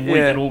Werribee, and we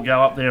could all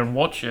go up there and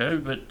watch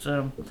you, but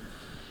I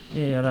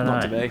don't know.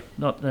 Not to be.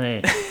 Not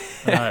there.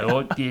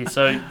 No,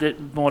 so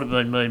that might have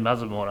been me,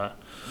 Muzzer might have.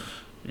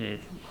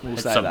 We'll had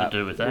say something that. to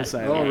do with that. We'll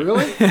say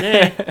really?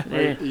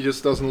 Yeah. He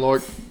just doesn't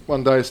like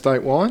One Day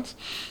Estate wines?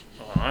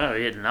 Oh,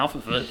 he had enough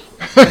of it.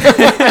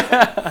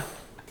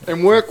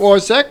 And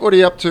work-wise, Zach, what are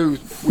you up to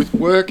with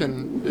work?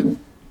 And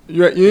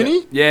you at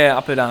uni? Yeah,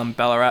 up at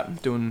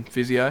Ballarat doing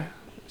physio.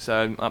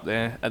 So up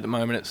there at the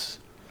moment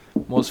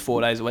was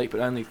 4 days a week, but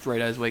only 3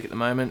 days a week at the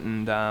moment,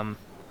 and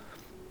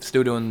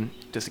still doing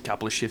just a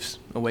couple of shifts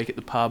a week at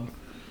the pub,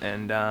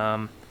 and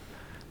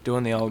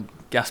doing the old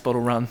gas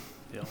bottle run.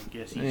 Yeah, I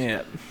guess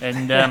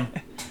And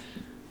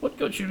what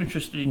got you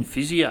interested in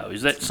physio?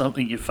 Is that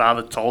something your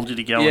father told you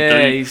to go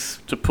and do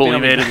to pull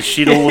him out of the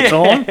shit all the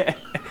time?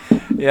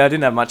 Yeah, I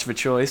didn't have much of a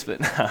choice, but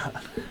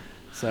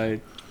so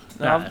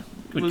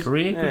good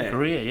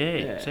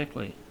career,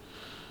 exactly.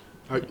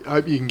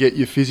 Hope you can get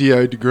your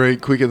physio degree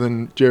quicker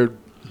than Jared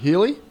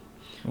Healy.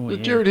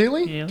 Jared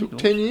Healy? Yeah, took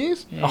 10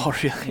 years? Yeah. Oh,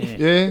 really?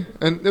 Yeah,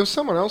 and there was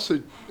someone else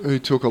who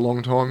took a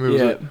long time. Who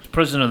was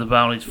president of the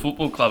Barnheads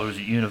Football Club. He was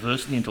at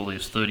university until he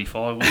was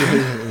 35.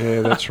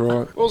 Yeah, that's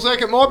right. Well,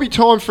 Zach, it might be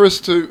time for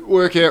us to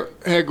work out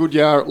how good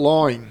you are at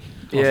lying,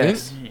 I think.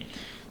 Yeah.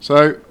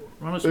 So,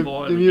 run us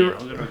by it again. I've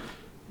got to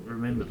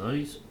remember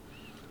these.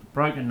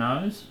 Broken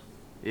nose.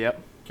 Yep.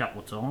 A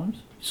couple of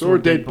times. Saw a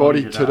dead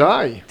body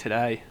today.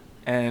 Today.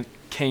 And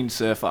keen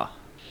surfer.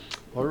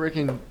 I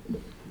reckon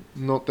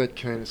not that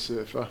keen a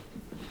surfer.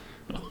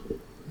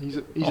 He's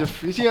a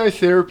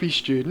physiotherapy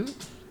student,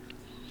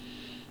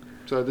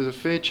 so there's a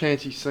fair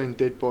chance he's seen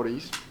dead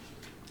bodies.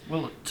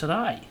 Well,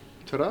 today.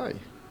 Today?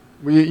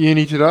 Were you at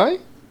uni today?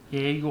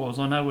 Yeah, he was.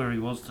 I know where he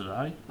was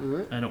today.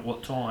 And at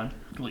what time.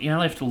 Look, you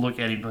only have to look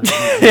at him, but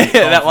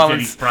that one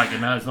was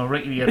broken nose, and I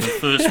reckon he had the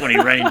first when he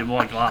ran into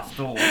my glass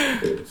door.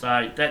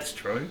 So that's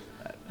true.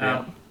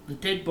 The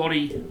dead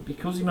body,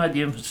 because he made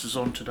the emphasis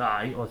on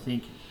today, I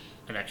think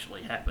it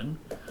actually happened.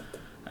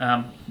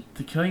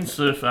 The keen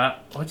surfer,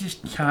 I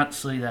just can't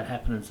see that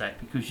happening, Zach,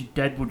 because your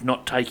dad would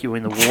not take you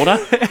in the water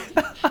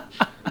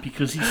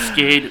because he's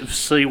scared of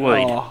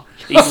seaweed. Oh.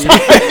 He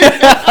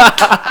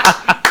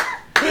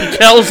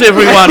tells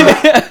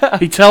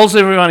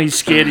everyone he's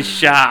scared of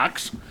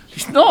sharks. He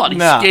He's not. He's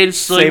Nah, scared of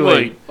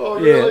seaweed. Oh,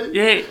 Yeah. really?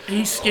 Yeah,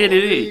 he's scared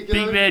of There you it. go.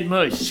 Big Bad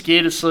Moose,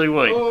 scared of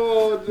seaweed.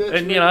 Oh, that's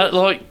And, you know,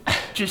 like,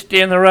 just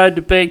down the road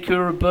to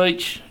Bankura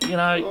Beach, you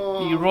know,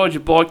 you ride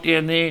your bike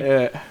down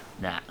there. Yeah.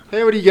 Nah.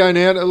 How would he go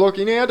now? Like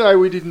in our day,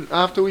 we didn't.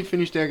 After we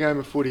finished our game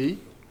of footy,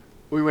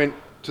 we went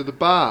to the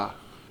bar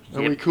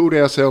and Yep. we cooled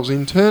ourselves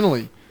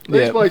internally.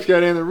 These Yep. blokes go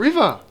down the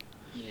river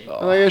Oh.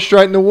 and they go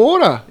straight in the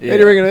water. Yeah. How do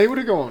you reckon he would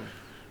have gone?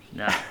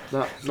 Nah.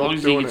 No, As long not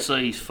as he doing could it.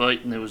 see his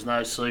feet and there was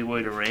no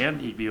seaweed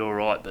around, he'd be all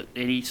right. But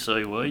any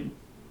seaweed,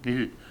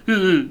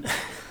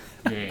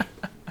 yeah.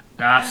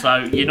 Nah, so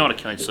you're not a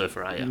keen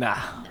surfer, are you? Nah.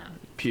 There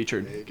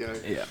Putrid. you go.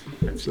 Yeah.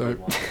 That's So- a good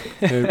one.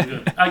 Yeah.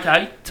 Good.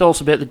 Okay, tell us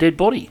about the dead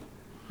body. Hope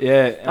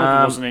Yeah. it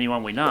wasn't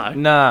anyone we know.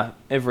 Nah.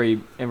 Every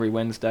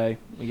Wednesday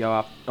we go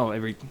up. Oh,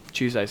 every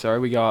Tuesday, sorry,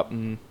 we go up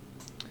and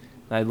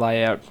they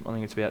lay out. I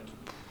think it's about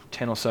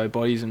 10 or so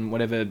bodies and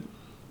whatever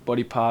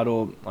body part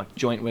or like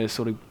joint we're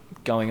sort of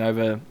going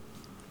over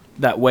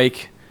that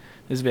week.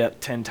 There's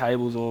about 10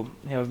 tables or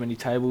however many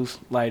tables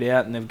laid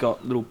out, and they've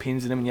got little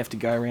pins in them, and you have to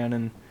go around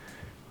and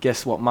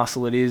guess what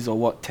muscle it is or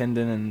what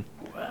tendon, and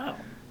Wow.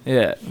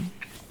 yeah.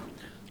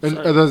 And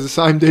So- are those the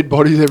same dead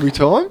bodies every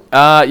time?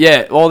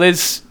 Yeah. Well,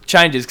 there's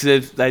changes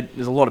because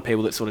there's a lot of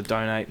people that sort of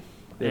donate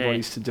their Yeah.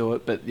 bodies to do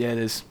it, but yeah,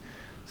 so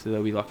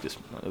there'll be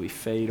there'll be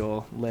feet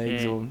or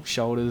legs Yeah. or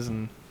shoulders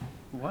and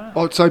Wow.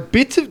 Oh, so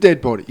bits of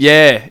dead bodies.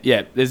 yeah.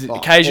 There's Oh,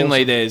 occasionally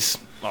awesome. there's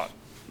like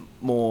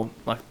more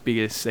like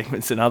bigger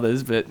segments than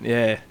others, but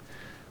yeah.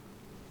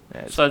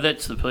 So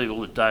that's the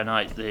people that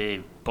donate their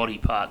body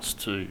parts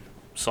to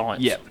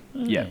science. Yep.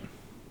 Yep. Mm.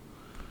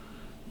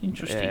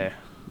 Interesting. Yeah.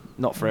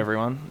 Not for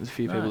everyone. There's a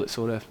few people No. that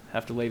sort of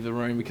have to leave the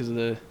room because of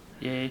the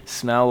Yeah.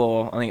 smell,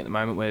 or I think at the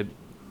moment where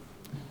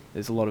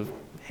there's a lot of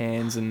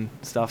hands and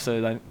stuff, so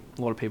a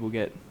lot of people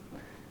get a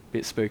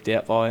bit spooked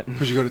out by it.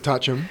 Because you've got to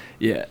touch them.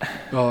 Yeah.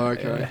 Oh,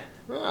 okay.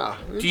 Ah,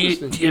 Do you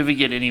interesting. ever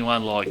get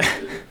anyone like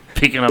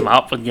picking them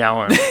up and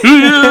going,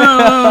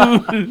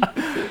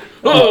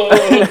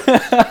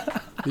 oh,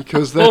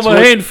 Because that's my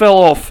what, hand fell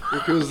off.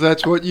 because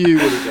that's what you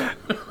would have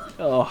done.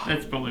 Oh.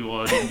 That's probably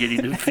why I didn't get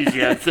into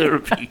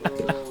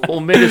physiotherapy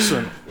or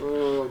medicine.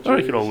 Oh, I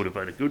reckon I jeez. would have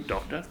been a good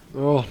doctor.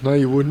 Oh, no,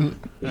 you wouldn't.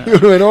 You would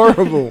have been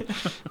horrible.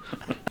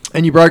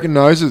 And you broken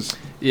noses.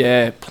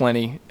 Yeah,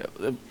 plenty.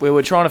 We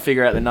were trying to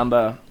figure out the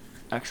number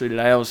actually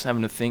today. I was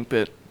having to think,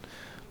 but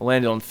I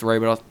landed on 3,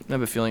 but I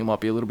have a feeling it might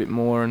be a little bit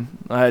more. And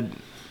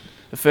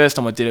the first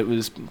time I did it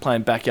was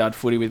playing backyard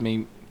footy with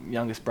my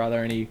youngest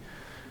brother, and he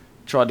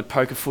tried to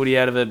poke a footy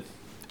out of a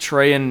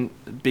tree and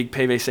a big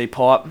PVC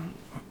pipe,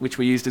 which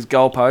we used as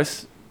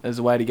goalposts as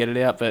a way to get it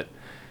out, but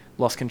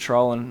lost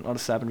control, and I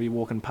just happened to be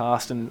walking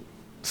past and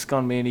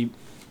sconned me, and he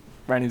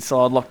ran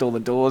inside, locked all the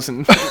doors,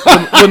 and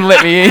wouldn't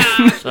let me in.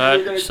 So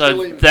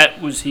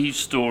that was his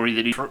story,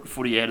 that he threw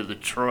footy out of the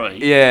tree.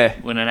 Yeah.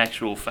 When in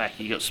actual fact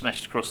he got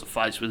smashed across the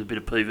face with a bit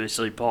of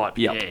PVC pipe.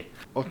 Yep. Yeah.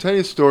 I'll tell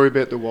you a story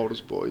about the Walter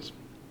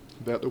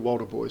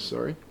boys,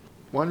 sorry.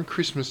 One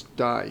Christmas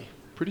Day,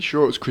 pretty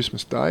sure it was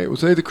Christmas Day. It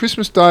was either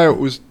Christmas Day or it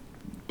was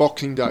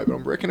Boxing Day, but I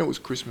reckon it was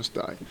Christmas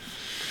Day.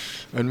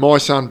 And my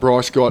son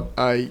Bryce got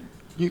a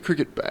new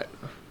cricket bat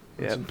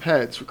and Yep. some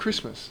pads for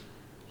Christmas.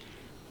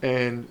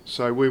 And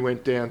so we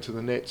went down to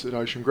the nets at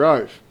Ocean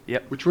Grove,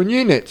 Yep. which were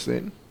new nets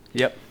then,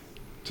 Yep.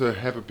 to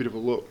have a bit of a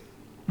look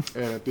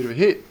and a bit of a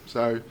hit.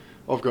 So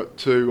I've got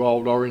 2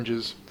 old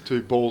oranges,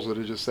 2 balls that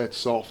are just that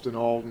soft and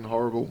old and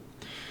horrible.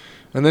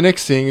 And the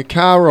next thing, a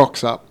car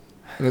rocks up,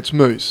 and it's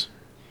Moose.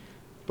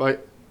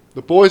 But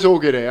the boys all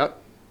get out,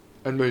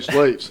 and Moose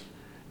leaves.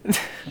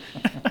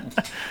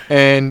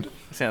 And,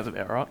 Sounds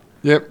about right.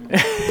 yep.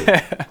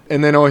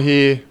 And then I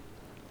hear,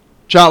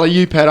 Charlie,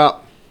 you pad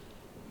up.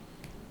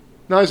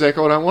 No, Zach,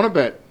 I don't want a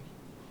bat.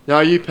 No,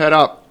 you pad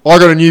up. I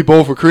got a new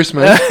ball for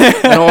Christmas,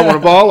 and I want to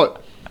bowl it.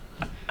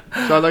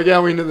 So they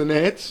go into the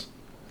nets.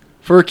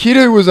 For a kid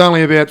who was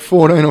only about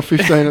 14 or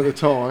 15 at the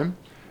time,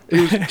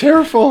 it was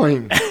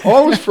terrifying.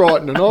 I was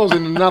frightened, and I was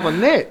in another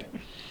net.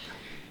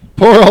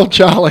 Poor old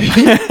Charlie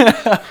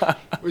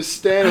was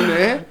standing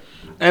there,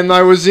 and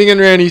they were zinging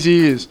around his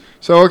ears.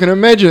 So I can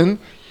imagine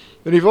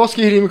that if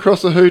Oscar hit him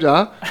across the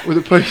hooter with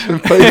a piece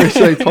of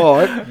PVC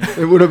pipe,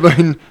 it would have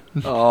been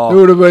there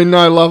would have been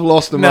no love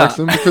lost amongst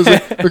them,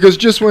 because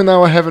just when they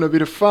were having a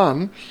bit of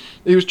fun,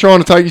 he was trying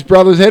to take his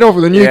brother's head off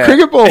with a new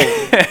cricket ball.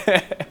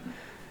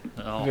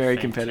 Oh, Very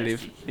fantastic.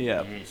 competitive.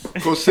 Yeah. Yes.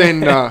 Of course,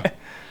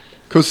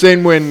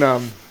 then when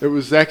it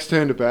was Zach's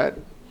turn to bat,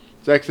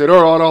 Zach said,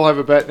 "All right, I'll have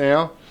a bat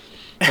now."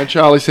 And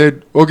Charlie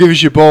said, "Well, give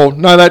us your ball."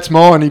 "No, that's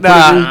mine." He put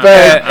it in his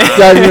bag,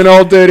 gave him an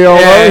old dirty old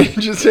orange,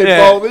 and just said,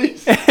 "Bowl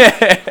this."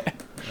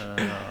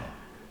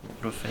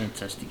 What a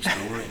fantastic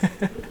story.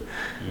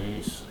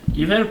 Yes.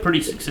 You've had a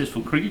pretty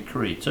successful cricket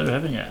career too,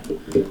 haven't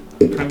you?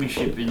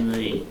 Premiership in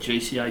the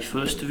GCA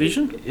First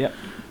Division. Yep.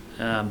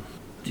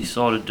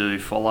 Decided to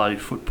follow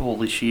football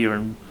this year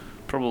and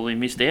probably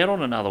missed out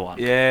on another one.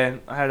 Yeah,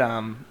 I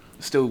had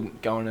still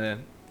going to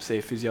see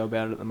a physio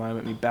about it at the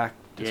moment. My back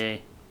just Yeah.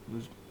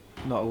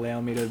 not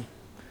allowing me to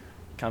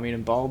come in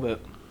and bowl, but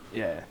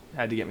yeah,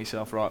 had to get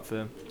myself right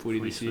for footy Footy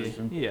this year.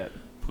 season. Yeah.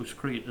 push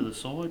cricket to the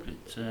side.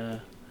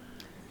 But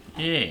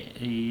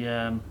he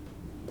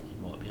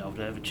might be able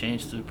to have a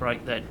chance to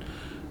break that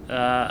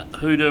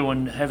hoodoo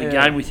and have a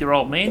game with your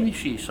old man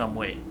this year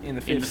somewhere. In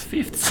the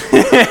fifths.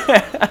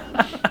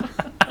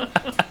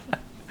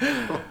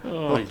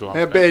 Oh, he's like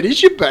How that. bad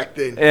is your back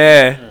then?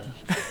 Yeah.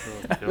 Oh,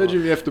 God. Imagine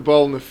if you have to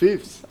bowl in the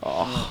fifths.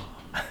 Oh.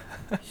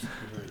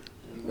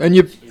 And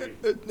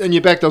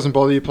your back doesn't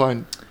bother you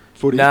playing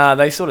footy? Nah,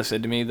 they sort of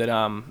said to me that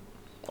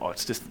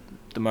it's just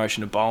the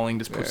motion of bowling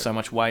just puts Yeah. so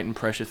much weight and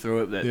pressure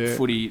through it that Yeah.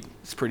 footy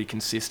is pretty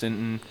consistent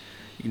and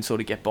you can sort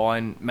of get by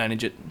and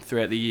manage it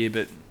throughout the year.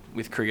 But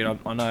with cricket,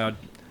 I know I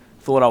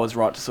thought I was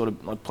right to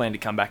I planned to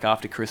come back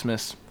after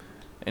Christmas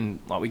and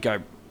we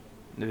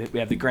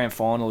have the grand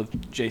final of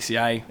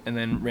GCA and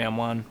then round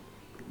one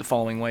the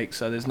following week,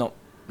 so there's no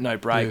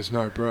break. There's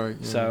no break.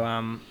 Yeah. So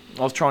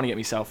I was trying to get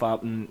myself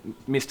up and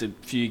missed a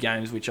few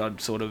games which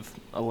I'd sort of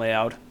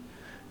allowed,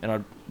 and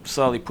I'd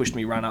slowly pushed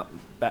me run up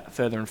back,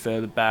 further and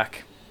further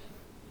back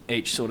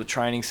each sort of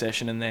training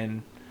session, and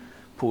then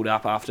pulled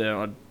up after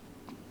I'd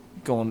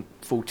gone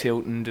full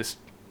tilt and just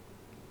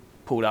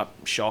pulled up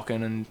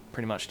shocking and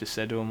pretty much just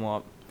said to him,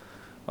 I've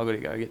got to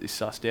go get this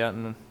sussed out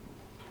and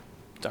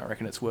don't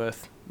reckon it's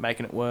worth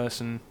making it worse,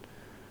 and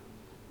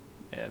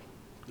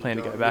plan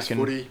to go back and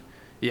footy.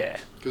 yeah.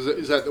 Because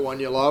is that the one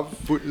you love?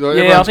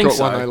 Yeah, I think got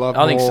so. one they love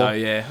I think more. so.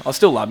 Yeah, I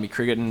still love me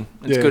cricket, and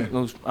it's Yeah. good. It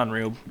was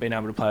unreal being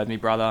able to play with my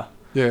brother,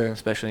 Yeah,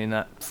 especially in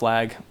that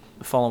flag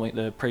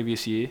the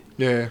previous year.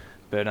 yeah.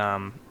 But I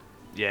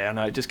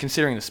know. Just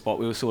considering the spot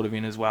we were sort of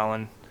in as well,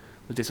 and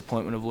the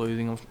disappointment of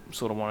losing, I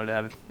sort of wanted to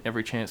have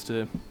every chance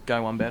to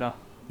go one better.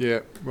 Yeah,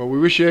 well, we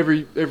wish you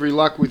every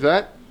luck with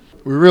that.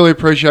 We really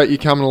appreciate you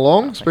coming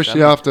along,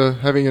 especially Adam. after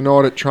having a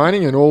night at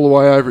training and all the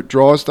way over at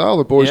Drysdale.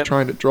 The boys Yep.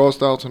 trained at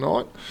Drysdale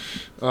tonight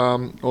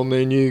on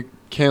their new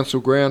council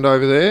ground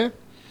over there.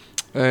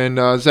 And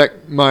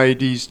Zach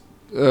made his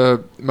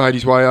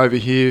way over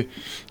here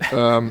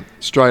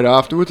straight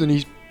afterwards, and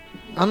he's,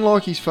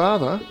 unlike his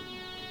father,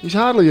 he's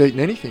hardly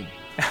eaten anything.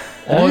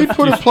 If you'd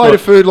put a plate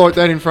of food like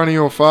that in front of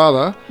your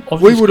father,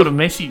 I've we just would got a have...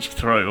 message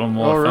through on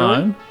my Oh, really?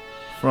 phone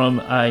from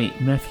a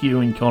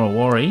Matthew in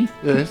Conowari.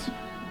 Yes.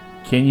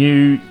 Can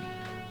you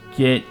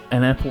get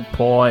an apple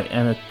pie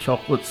and a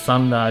chocolate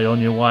sundae on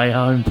your way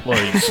home,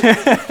 please?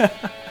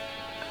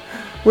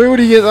 Where would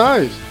he get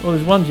those? Well,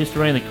 there's one just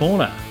around the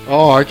corner.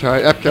 Oh,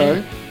 okay.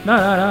 Apco.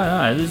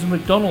 No. There's a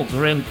McDonald's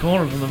around the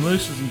corner from the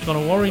Mooses in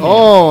Conowari now.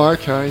 Oh,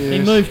 okay, yes. He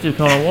moved to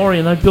Conowari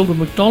and they built a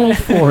McDonald's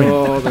for him.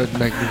 Oh, that's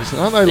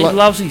magnificent. Aren't they He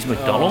loves his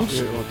McDonald's.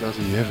 Yeah, well, does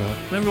he ever?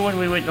 Remember when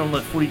we went on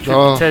the footy trip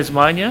Oh. to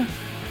Tasmania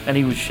and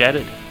he was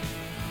shattered?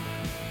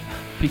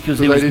 Because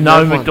So there they was didn't no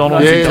have one.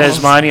 McDonald's Yeah. in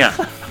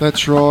Tasmania.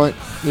 That's right.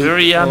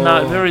 Very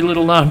Oh. very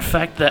little known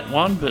fact, that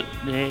one, but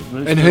yeah.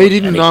 moved And to he it.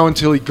 didn't know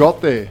until he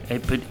got there.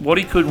 But what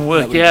he couldn't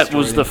work That would out destroy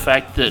was the him.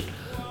 fact that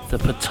the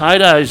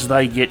potatoes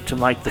they get to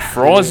make the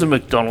fries at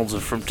McDonald's are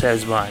from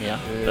Tasmania,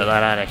 but they don't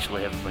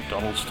actually have a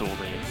McDonald's store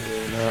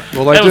there.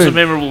 Well, they That do. was a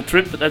memorable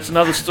trip, but that's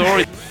another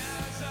story.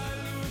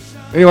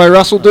 Anyway,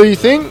 Russell, do your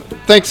thing.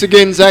 Thanks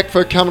again, Zach,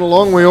 for coming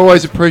along. We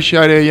always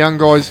appreciate our young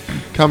guys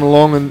coming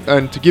along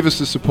and to give us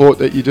the support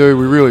that you do.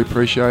 We really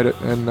appreciate it.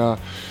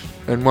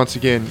 And once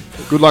again,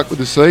 good luck with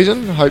the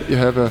season. Hope you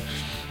have a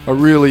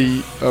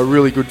really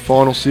good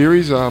final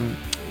series.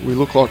 We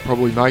look like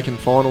probably making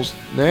finals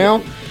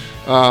now.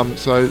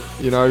 So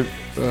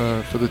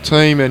for the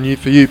team and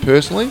for you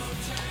personally,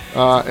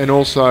 and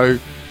also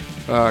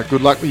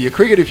good luck with your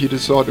cricket if you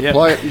decide to Yep.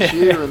 play it this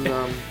year. And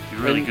It'd be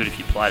really good if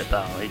you played at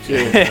Barley.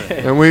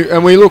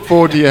 and we look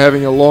forward to you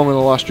having a long and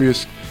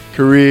illustrious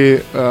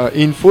career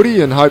in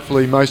footy, and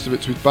hopefully most of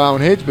it's with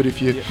Barwon Heads. But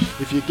if you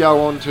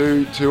go on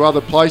to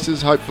other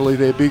places, hopefully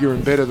they're bigger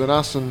and better than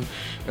us, and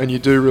you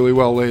do really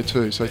well there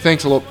too. So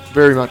thanks a lot,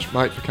 very much,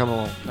 mate, for coming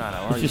along. No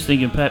I was worries. just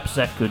thinking perhaps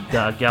Zach could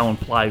go and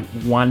play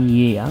 1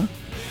 year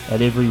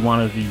at every one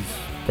of his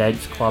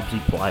dad's clubs he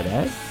played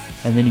at,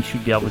 and then he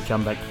should be able to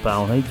come back to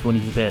Barwon Heads when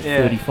he's about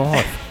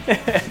 35.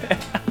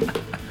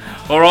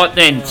 All right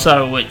then,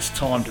 so it's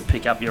time to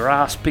pick up your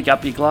ass, pick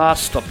up your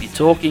glass, stop your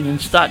talking and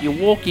start your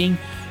walking.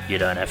 You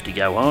don't have to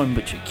go home,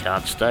 but you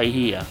can't stay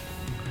here.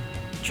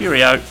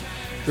 Cheerio.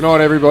 Good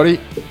night, everybody.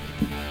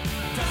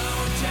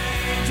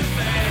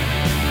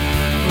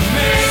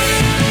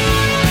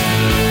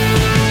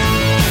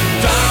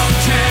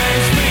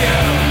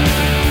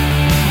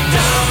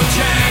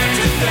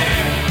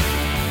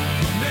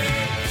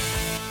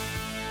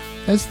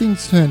 As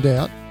things turned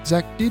out,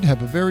 Zach did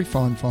have a very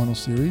fine final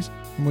series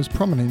and was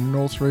prominent in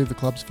all three of the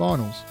club's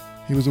finals.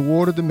 He was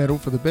awarded the medal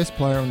for the best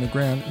player on the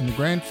ground in the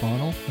grand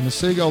final, and the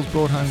Seagulls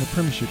brought home the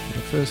premiership for the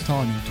first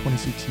time in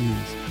 26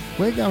 years.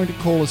 We're going to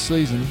call a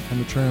season on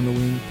the Tree on the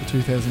Wing for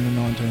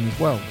 2019 as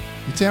well.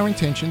 It's our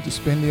intention to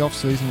spend the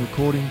off-season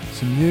recording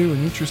some new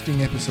and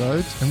interesting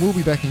episodes, and we'll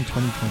be back in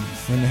 2020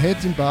 when the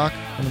Heads embark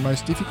on the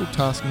most difficult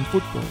task in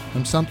football,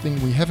 and something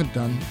we haven't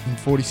done in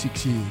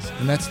 46 years,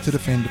 and that's to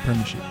defend the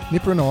premiership.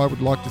 Nipper and I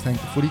would like to thank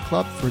the Footy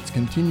Club for its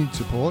continued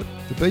support,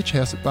 the Beach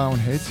House at Barwon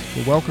Heads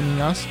for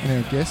welcoming us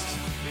and our guests,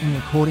 in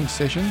recording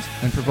sessions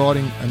and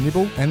providing a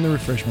nibble and the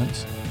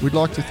refreshments, we'd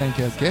like to thank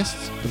our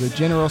guests for their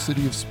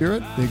generosity of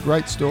spirit, their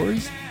great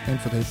stories, and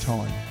for their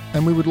time.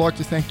 And we would like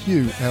to thank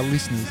you, our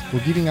listeners, for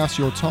giving us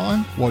your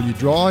time while you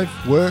drive,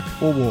 work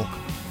or walk.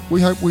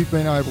 We hope we've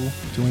been able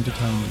to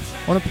entertain you.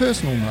 On a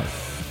personal note,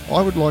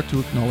 I would like to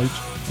acknowledge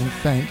and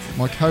thank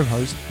my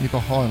co-host, Nipper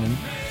Highland,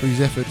 for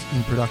his efforts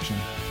in production.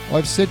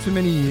 I've said for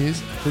many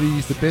years that he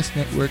is the best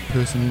network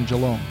person in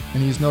Geelong,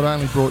 and he has not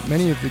only brought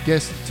many of the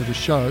guests to the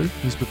show,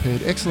 he's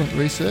prepared excellent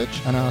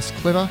research and asked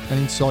clever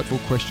and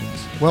insightful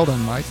questions. Well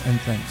done, mate, and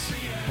thanks.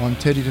 I'm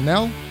Teddy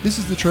Donnell, this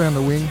is The Tree on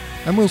the Wing,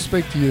 and we'll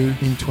speak to you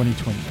in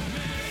 2020.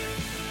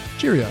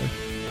 Cheerio.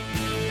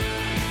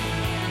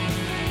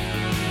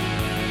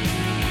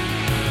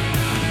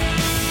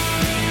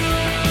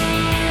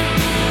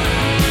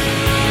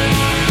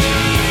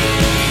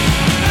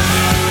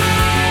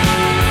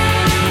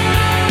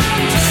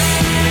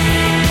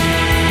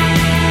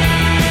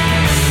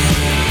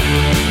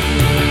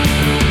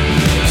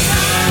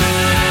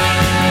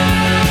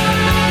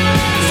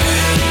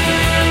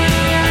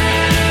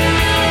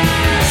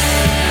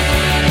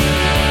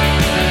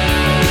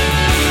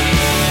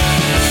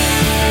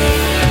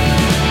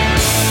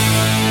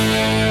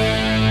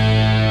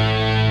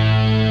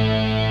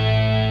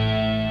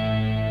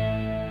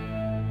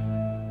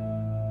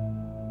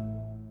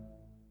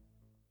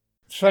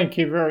 Thank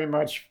you very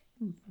much,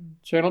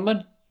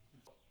 gentlemen.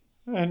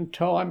 And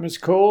time is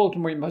called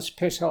and we must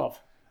piss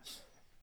off.